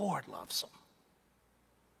because the Lord loves them.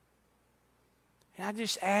 And I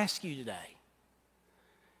just ask you today,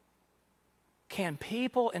 can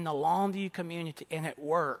people in the Longview community and at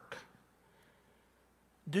work,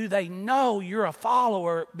 do they know you're a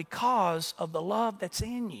follower because of the love that's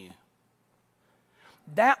in you?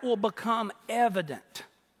 That will become evident.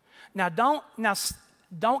 Now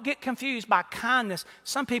don't get confused by kindness.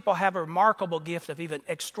 Some people have a remarkable gift of even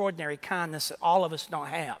extraordinary kindness that all of us don't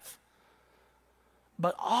have.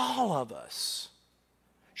 But all of us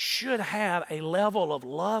should have a level of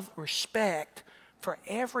love, respect for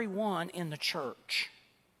everyone in the church.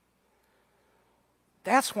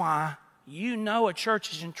 That's why you know a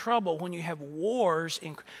church is in trouble when you have wars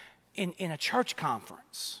in a church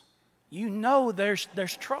conference. You know there's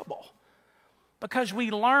trouble. Because we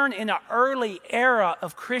learn in an early era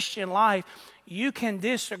of Christian life, you can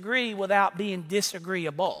disagree without being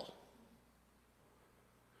disagreeable.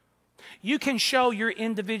 You can show your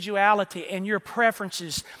individuality and your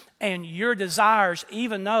preferences and your desires,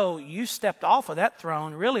 even though you stepped off of that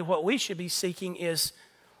throne. Really, what we should be seeking is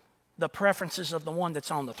the preferences of the one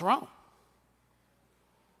that's on the throne.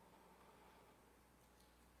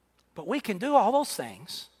 But we can do all those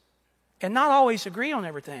things and not always agree on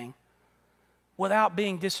everything without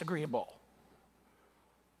being disagreeable.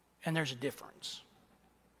 And there's a difference.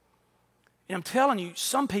 And I'm telling you,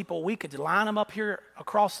 some people, we could line them up here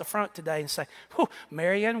across the front today and say, whoo,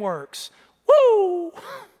 Marianne Works, woo!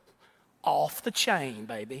 Off the chain,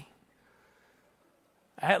 baby.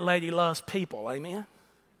 That lady loves people, amen?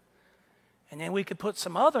 And then we could put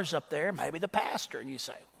some others up there, maybe the pastor, and you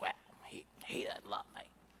say, well, he doesn't love me.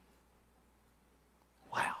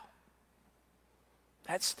 Wow.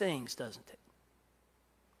 That stings, doesn't it?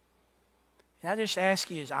 And I just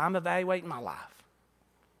ask you, as I'm evaluating my life,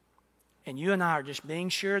 and you and I are just being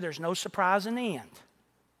sure there's no surprise in the end,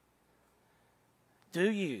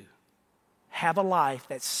 do you have a life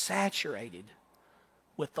that's saturated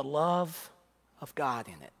with the love of God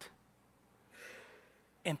in it?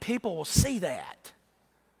 And people will see that.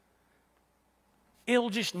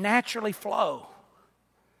 It'll just naturally flow.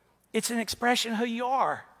 It's an expression of who you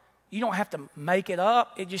are. You don't have to make it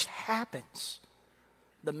up. It just happens.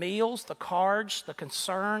 The meals, the cards, the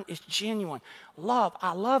concern is genuine. Love,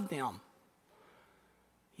 I love them.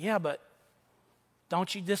 Yeah, but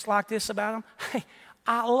don't you dislike this about them? Hey,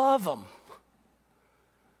 I love them.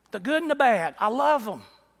 The good and the bad, I love them.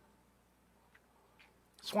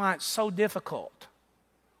 That's why it's so difficult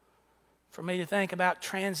for me to think about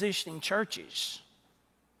transitioning churches.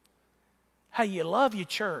 Hey, you love your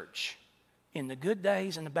church in the good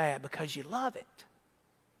days and the bad because you love it.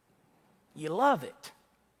 You love it.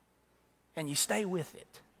 And you stay with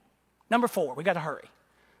it. Number 4, we got to hurry.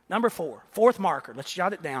 Number 4, fourth marker, let's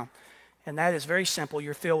jot it down. And that is very simple.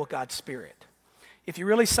 You're filled with God's Spirit. If you're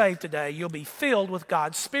really saved today, you'll be filled with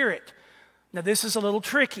God's Spirit. Now, this is a little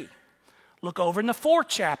tricky. Look over in the 4th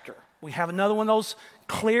chapter. We have another one of those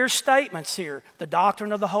clear statements here. The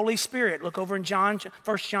doctrine of the Holy Spirit. Look over in 1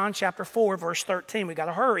 John chapter 4, verse 13. We got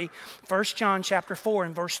to hurry. 1 John chapter 4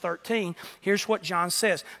 and verse 13. Here's what John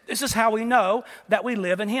says. This is how we know that we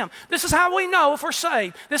live in Him. This is how we know if we're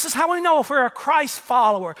saved. This is how we know if we're a Christ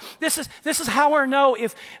follower. This is how we know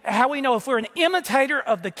if we're an imitator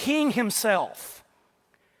of the King Himself.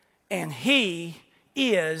 And He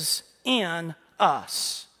is in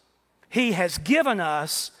us. He has given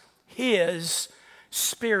us His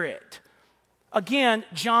Spirit. Again,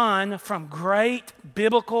 John, from great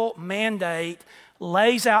biblical mandate,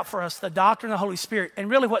 lays out for us the doctrine of the Holy Spirit and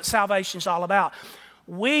really what salvation is all about.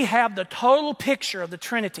 We have the total picture of the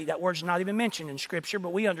Trinity. That word's not even mentioned in Scripture,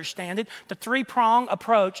 but we understand it. The three-prong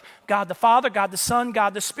approach, God the Father, God the Son,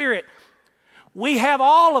 God the Spirit. We have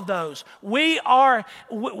all of those. We are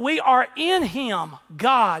in Him,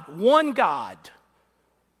 God, one God,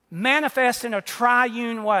 manifest in a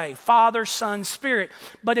triune way, Father, Son, Spirit.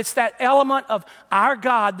 But it's that element of our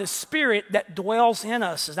God, the Spirit, that dwells in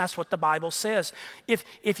us. And that's what the Bible says.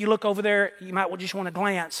 If you look over there, you might just want to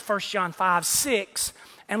glance 1 John 5:6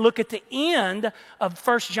 and look at the end of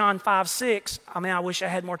 1 John 5:6. I wish I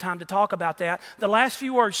had more time to talk about that. The last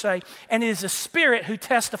few words say, and it is the Spirit who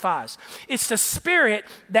testifies. It's the Spirit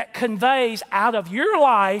that conveys out of your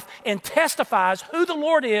life and testifies who the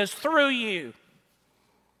Lord is through you.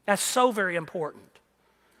 That's so very important.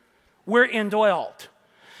 We're indwelt.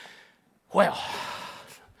 Well,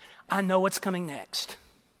 I know what's coming next.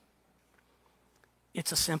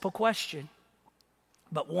 It's a simple question,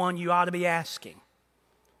 but one you ought to be asking.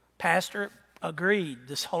 Pastor, agreed.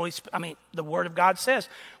 The Word of God says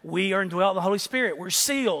we are indwelt with the Holy Spirit. We're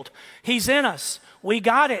sealed. He's in us. We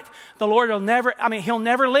got it. The Lord will never, He'll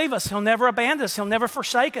never leave us. He'll never abandon us. He'll never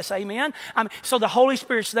forsake us. Amen? So the Holy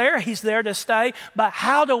Spirit's there. He's there to stay. But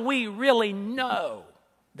how do we really know?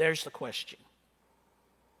 There's the question.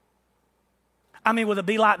 Will it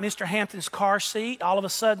be like Mr. Hampton's car seat? All of a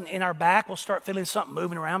sudden in our back, we'll start feeling something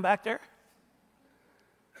moving around back there?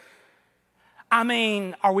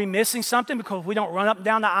 Are we missing something because we don't run up and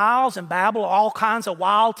down the aisles and babble all kinds of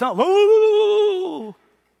wild tongues? Ooh!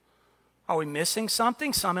 Are we missing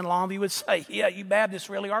something? Some in Longview would say, yeah, you Baptists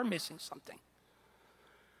really are missing something.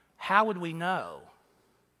 How would we know?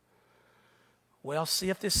 Well, see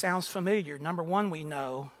if this sounds familiar. Number one, we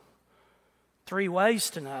know 3 ways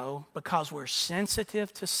to know, because we're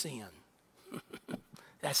sensitive to sin.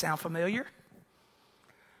 That sound familiar?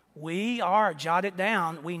 We are, jot it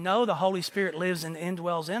down, we know the Holy Spirit lives and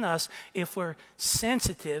indwells in us if we're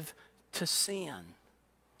sensitive to sin.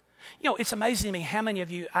 It's amazing to me how many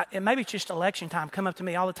of you, and maybe it's just election time, come up to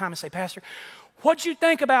me all the time and say, Pastor, what'd you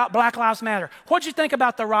think about Black Lives Matter? What'd you think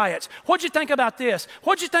about the riots? What'd you think about this?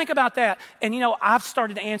 What'd you think about that? And I've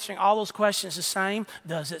started answering all those questions the same.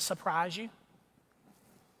 Does it surprise you?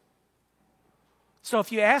 So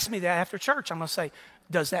if you ask me that after church, I'm going to say,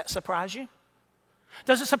 does that surprise you?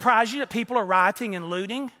 Does it surprise you that people are rioting and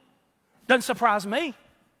looting? Doesn't surprise me.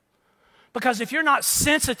 Because if you're not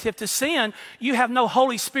sensitive to sin, you have no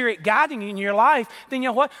Holy Spirit guiding you in your life, then you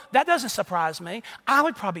know what? That doesn't surprise me. I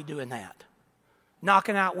would probably be doing that.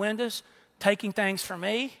 Knocking out windows, taking things from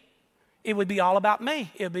me. It would be all about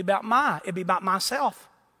me. It'd be about myself.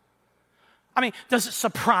 Does it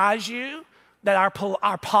surprise you that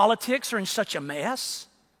our politics are in such a mess?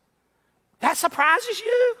 That surprises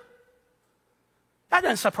you? That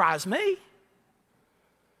doesn't surprise me.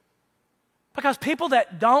 Because people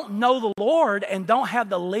that don't know the Lord and don't have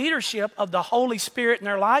the leadership of the Holy Spirit in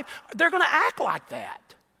their life, they're going to act like that.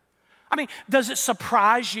 Does it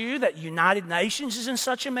surprise you that United Nations is in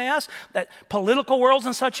such a mess? That political world's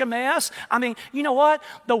in such a mess? You know what?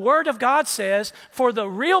 The Word of God says, for the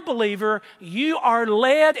real believer, you are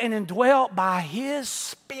led and indwelt by His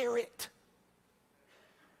Spirit.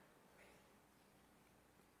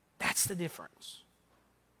 That's the difference.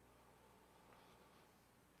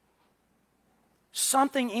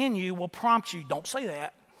 Something in you will prompt you, don't say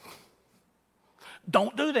that.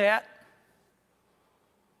 Don't do that.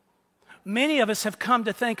 Many of us have come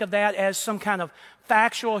to think of that as some kind of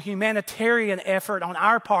factual humanitarian effort on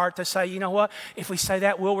our part to say, you know what, if we say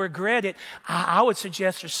that, we'll regret it. I would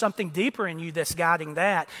suggest there's something deeper in you that's guiding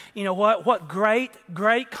that. You know what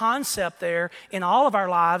great concept there in all of our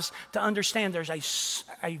lives to understand there's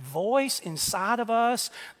a voice inside of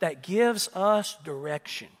us that gives us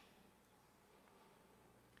direction.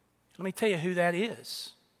 Let me tell you who that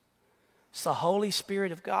is. It's the Holy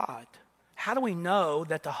Spirit of God. How do we know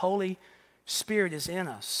that the Holy Spirit is in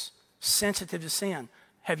us, sensitive to sin?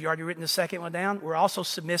 Have you already written the second one down? We're also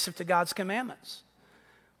submissive to God's commandments.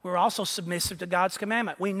 We're also submissive to God's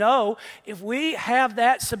commandment. We know if we have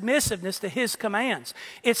that submissiveness to His commands,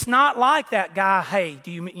 it's not like that guy, hey, do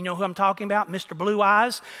you know who I'm talking about? Mr. Blue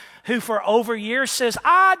Eyes, who for over years says,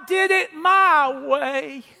 I did it my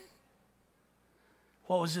way.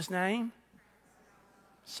 What was his name?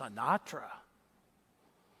 Sinatra.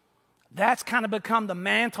 That's kind of become the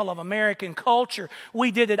mantle of American culture.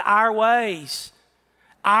 We did it our ways.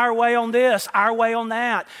 Our way on this, our way on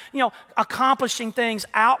that. Accomplishing things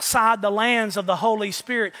outside the lands of the Holy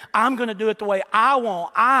Spirit. I'm going to do it the way I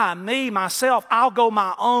want. Myself, I'll go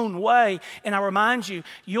my own way. And I remind you,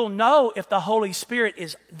 you'll know if the Holy Spirit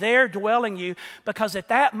is there dwelling you, because at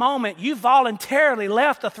that moment, you voluntarily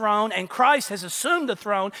left the throne and Christ has assumed the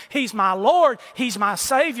throne. He's my Lord. He's my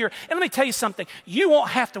Savior. And let me tell you something. You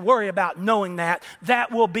won't have to worry about knowing that.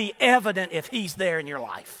 That will be evident if He's there in your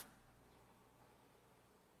life.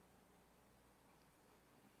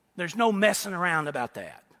 There's no messing around about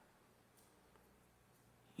that.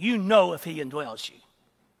 You know if He indwells you.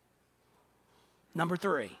 Number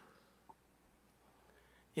 3,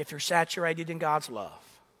 if you're saturated in God's love.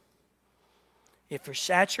 If you're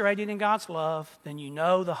saturated in God's love, then you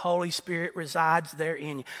know the Holy Spirit resides there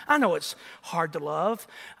in you. I know it's hard to love.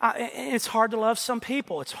 It's hard to love some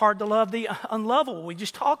people. It's hard to love the unlovable. We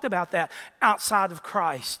just talked about that outside of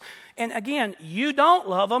Christ. And again, you don't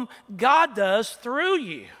love them. God does through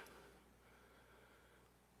you.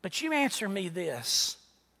 But you answer me this.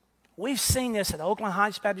 We've seen this at Oakland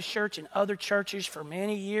Heights Baptist Church and other churches for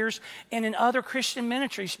many years and in other Christian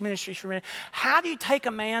ministries for many. How do you take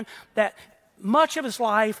a man that much of his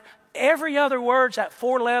life, every other word's that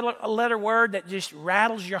 4-letter word that just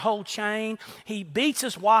rattles your whole chain. He beats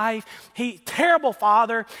his wife. Terrible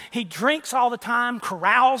father. He drinks all the time,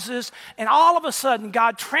 carouses, and all of a sudden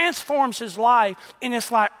God transforms his life, and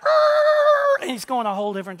it's like, and he's going a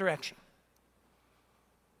whole different direction.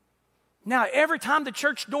 Now, every time the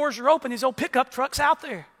church doors are open, his old pickup truck's out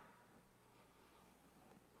there.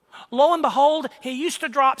 Lo and behold, he used to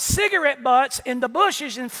drop cigarette butts in the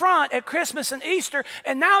bushes in front at Christmas and Easter,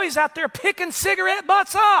 and now he's out there picking cigarette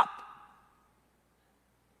butts up.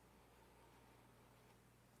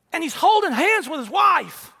 And he's holding hands with his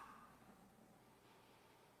wife.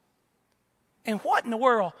 And what in the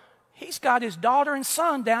world? He's got his daughter and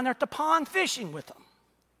son down there at the pond fishing with him.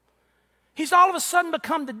 He's all of a sudden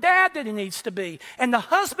become the dad that he needs to be and the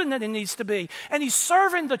husband that he needs to be. And he's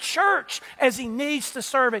serving the church as he needs to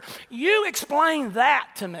serve it. You explain that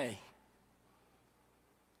to me.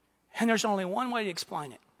 And there's only one way to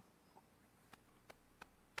explain it.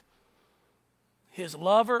 His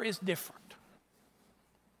lover is different.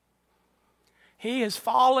 He has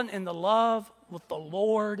fallen in the love with the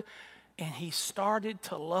Lord, and he started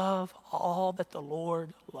to love all that the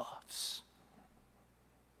Lord loves.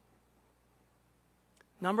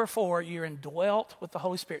 Number 4, you're indwelt with the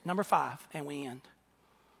Holy Spirit. Number 5, and we end.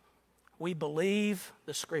 We believe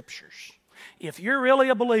the Scriptures. If you're really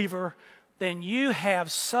a believer, then you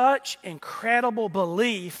have such incredible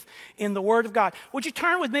belief in the Word of God. Would you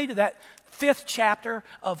turn with me to that 5th chapter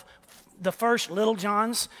of the first little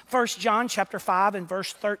John's, 1 John chapter 5 and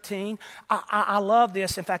verse 13. I love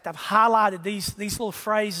this. In fact, I've highlighted these little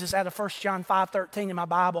phrases out of 1 John 5:13 in my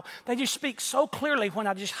Bible. They just speak so clearly when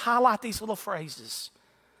I just highlight these little phrases.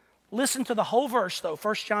 Listen to the whole verse, though,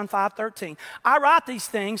 1 John 5:13. I write these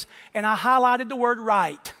things, and I highlighted the word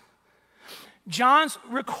 "write." John's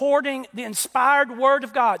recording the inspired Word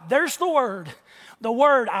of God. There's the Word. The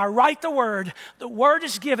Word, I write the Word. The Word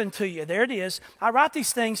is given to you. There it is. I write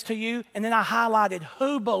these things to you, and then I highlighted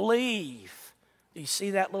who believe. Do you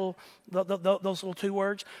see that those little 2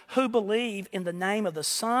 words? Who believe in the name of the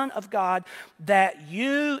Son of God, that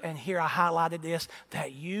you, and here I highlighted this,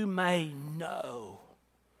 that you may know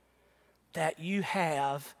that you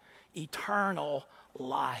have eternal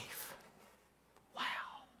life. Wow.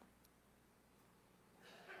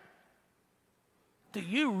 Do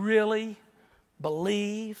you really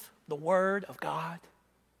believe the Word of God?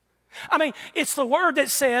 I mean, it's the Word that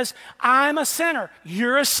says, I'm a sinner,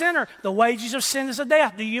 you're a sinner, the wages of sin is a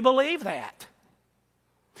death. Do you believe that?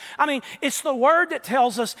 I mean, it's the Word that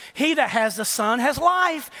tells us he that has the Son has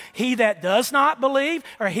life. He that does not believe,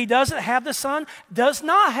 or he doesn't have the Son, does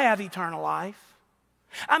not have eternal life.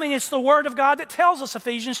 I mean, it's the Word of God that tells us,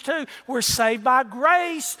 Ephesians 2, we're saved by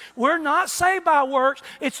grace. We're not saved by works.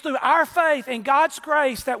 It's through our faith in God's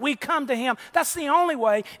grace that we come to Him. That's the only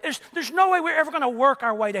way. There's no way we're ever going to work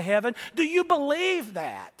our way to heaven. Do you believe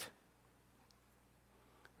that?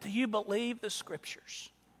 Do you believe the Scriptures?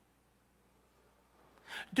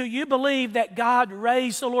 Do you believe that God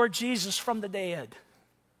raised the Lord Jesus from the dead?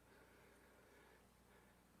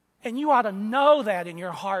 And you ought to know that in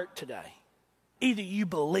your heart today. Either you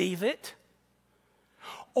believe it,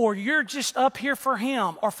 or you're just up here for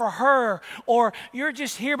him or for her, or you're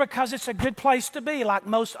just here because it's a good place to be, like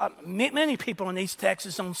many people in East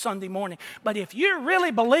Texas on Sunday morning. But if you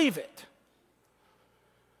really believe it,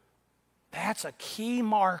 that's a key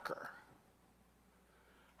marker.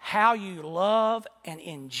 How you love and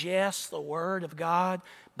ingest the Word of God,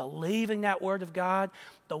 believing that Word of God,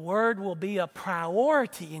 the Word will be a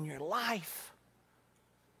priority in your life.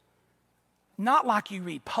 Not like you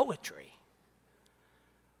read poetry,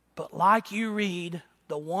 but like you read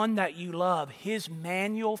the one that you love, His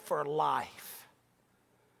manual for life.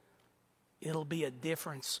 It'll be a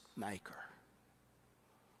difference maker.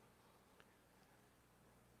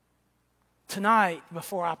 Tonight,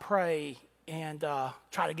 before I pray and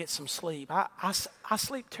try to get some sleep, I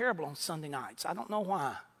sleep terrible on Sunday nights. I don't know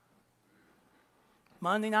why.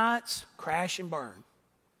 Monday nights, crash and burn.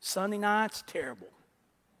 Sunday nights, terrible.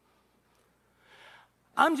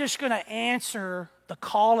 I'm just going to answer the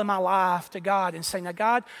call in my life to God and say, now,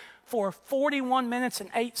 God, for 41 minutes and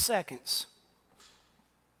 8 seconds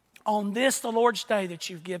on this, the Lord's Day that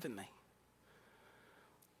you've given me,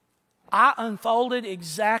 I unfolded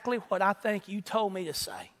exactly what I think you told me to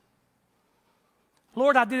say.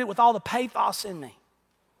 Lord, I did it with all the pathos in me.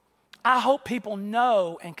 I hope people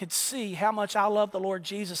know and could see how much I love the Lord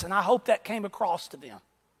Jesus, and I hope that came across to them.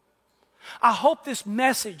 I hope this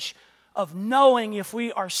message of knowing if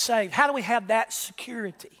we are saved, how do we have that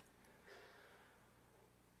security?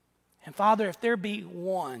 And Father, if there be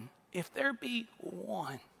one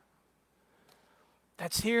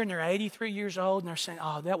that's here and they're 83 years old and they're saying,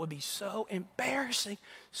 oh, that would be so embarrassing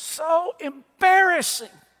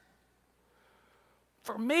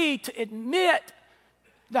for me to admit,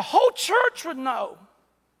 the whole church would know.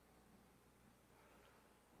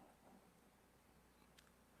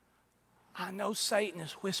 I know Satan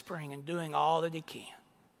is whispering and doing all that he can.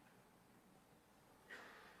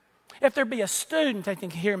 If there be a student that can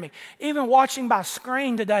hear me, even watching by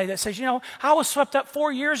screen today that says, I was swept up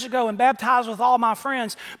 4 years ago and baptized with all my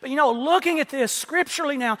friends. But looking at this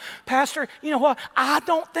scripturally now, Pastor, you know what? I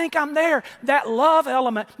don't think I'm there. That love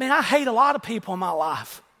element, man, I hate a lot of people in my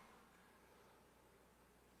life.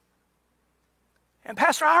 And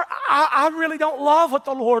Pastor, I really don't love what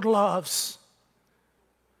the Lord loves.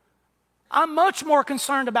 I'm much more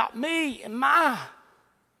concerned about me and my.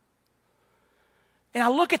 And I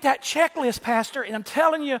look at that checklist, Pastor, and I'm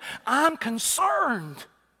telling you, I'm concerned.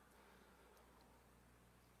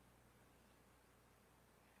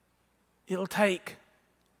 It'll take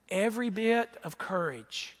every bit of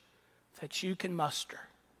courage that you can muster,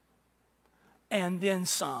 and then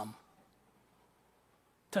some,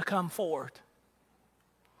 to come forward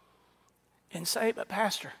and say, but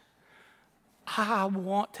Pastor, I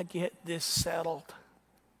want to get this settled.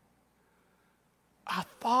 I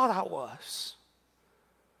thought I was.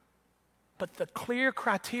 But the clear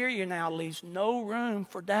criteria now leaves no room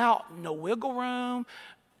for doubt, no wiggle room.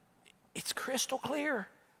 It's crystal clear.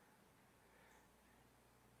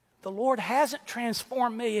 The Lord hasn't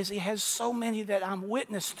transformed me as He has so many that I'm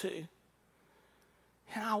witness to.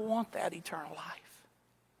 And I want that eternal life.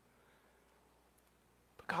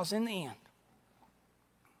 Because in the end,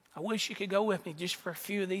 I wish you could go with me just for a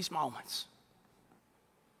few of these moments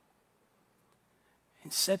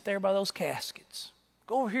and sit there by those caskets.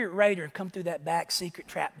 Go over here at Raider and come through that back secret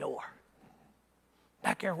trap door.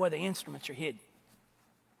 Back there where the instruments are hidden.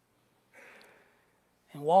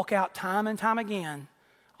 And walk out time and time again.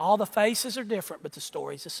 All the faces are different, but the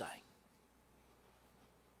story's the same.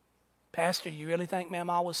 Pastor, you really think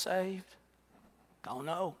Mama was saved? Don't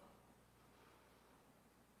know.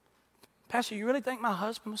 Pastor, you really think my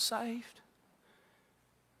husband was saved?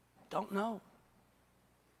 Don't know.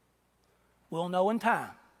 We'll know in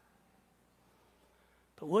time.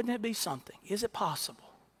 But wouldn't it be something? Is it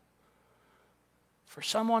possible for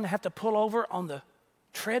someone to have to pull over on the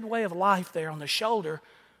treadway of life there on the shoulder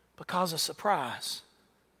because of surprise?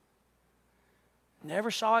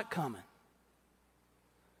 Never saw it coming.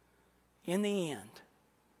 In the end,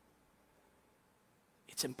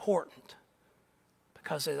 it's important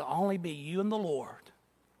because it'll only be you and the Lord.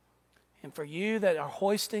 And for you that are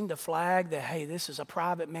hoisting the flag that, hey, this is a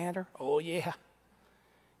private matter, oh yeah,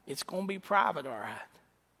 it's going to be private, all right.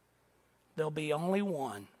 There'll be only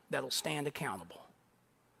one that'll stand accountable.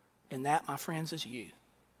 And that, my friends, is you.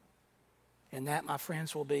 And that, my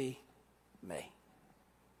friends, will be me.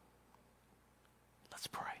 Let's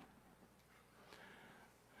pray.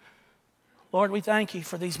 Lord, we thank you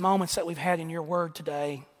for these moments that we've had in your word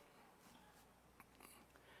today.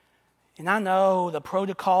 And I know the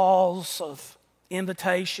protocols of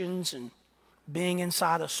invitations and being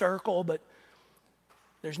inside a circle, but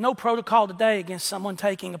there's no protocol today against someone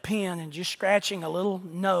taking a pen and just scratching a little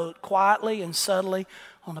note quietly and subtly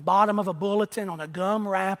on the bottom of a bulletin, on a gum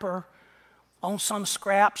wrapper, on some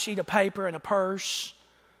scrap sheet of paper in a purse,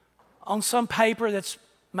 on some paper that's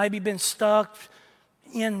maybe been stuck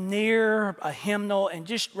in near a hymnal, and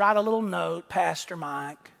just write a little note, Pastor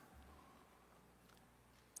Mike.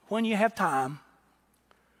 When you have time,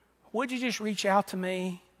 would you just reach out to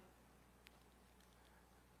me?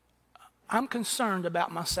 I'm concerned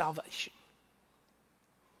about my salvation.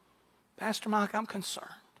 Pastor Mike, I'm concerned.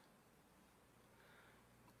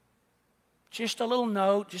 Just a little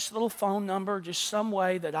note, just a little phone number, just some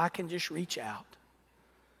way that I can just reach out.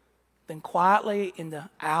 Then quietly in the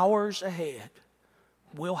hours ahead,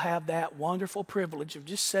 we'll have that wonderful privilege of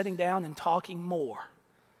just sitting down and talking more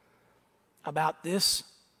about this,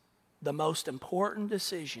 the most important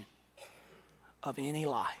decision of any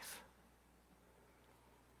life.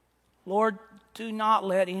 Lord, do not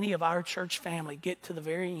let any of our church family get to the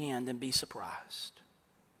very end and be surprised.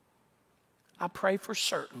 I pray for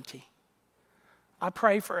certainty. I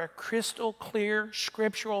pray for a crystal clear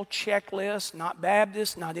scriptural checklist, not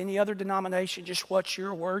Baptist, not any other denomination, just what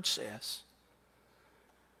your word says.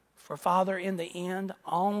 For Father, in the end,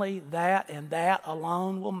 only that and that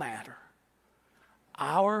alone will matter.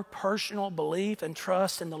 Our personal belief and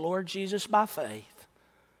trust in the Lord Jesus by faith,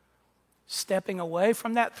 stepping away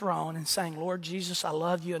from that throne and saying, Lord Jesus, I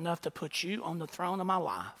love you enough to put you on the throne of my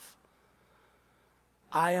life.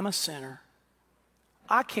 I am a sinner.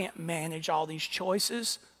 I can't manage all these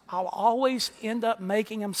choices. I'll always end up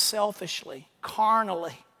making them selfishly,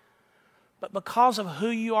 carnally. But because of who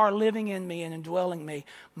you are living in me and indwelling me,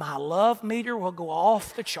 my love meter will go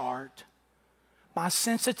off the chart. My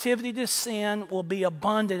sensitivity to sin will be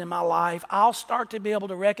abundant in my life. I'll start to be able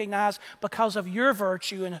to recognize, because of your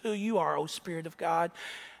virtue and who you are, O Spirit of God,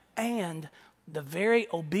 and the very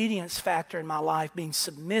obedience factor in my life, being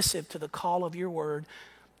submissive to the call of your word,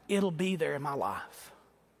 it'll be there in my life.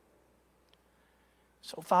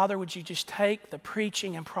 So, Father, would you just take the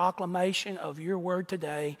preaching and proclamation of your word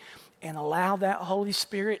today and allow that Holy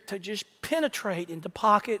Spirit to just penetrate into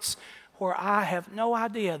pockets where I have no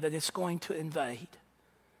idea that it's going to invade.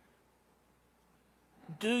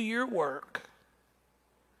 Do your work,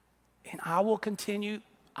 and I will continue,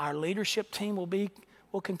 our leadership team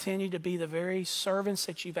will continue to be the very servants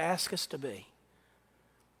that you've asked us to be.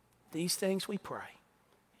 These things we pray.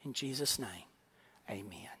 In Jesus' name,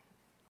 amen.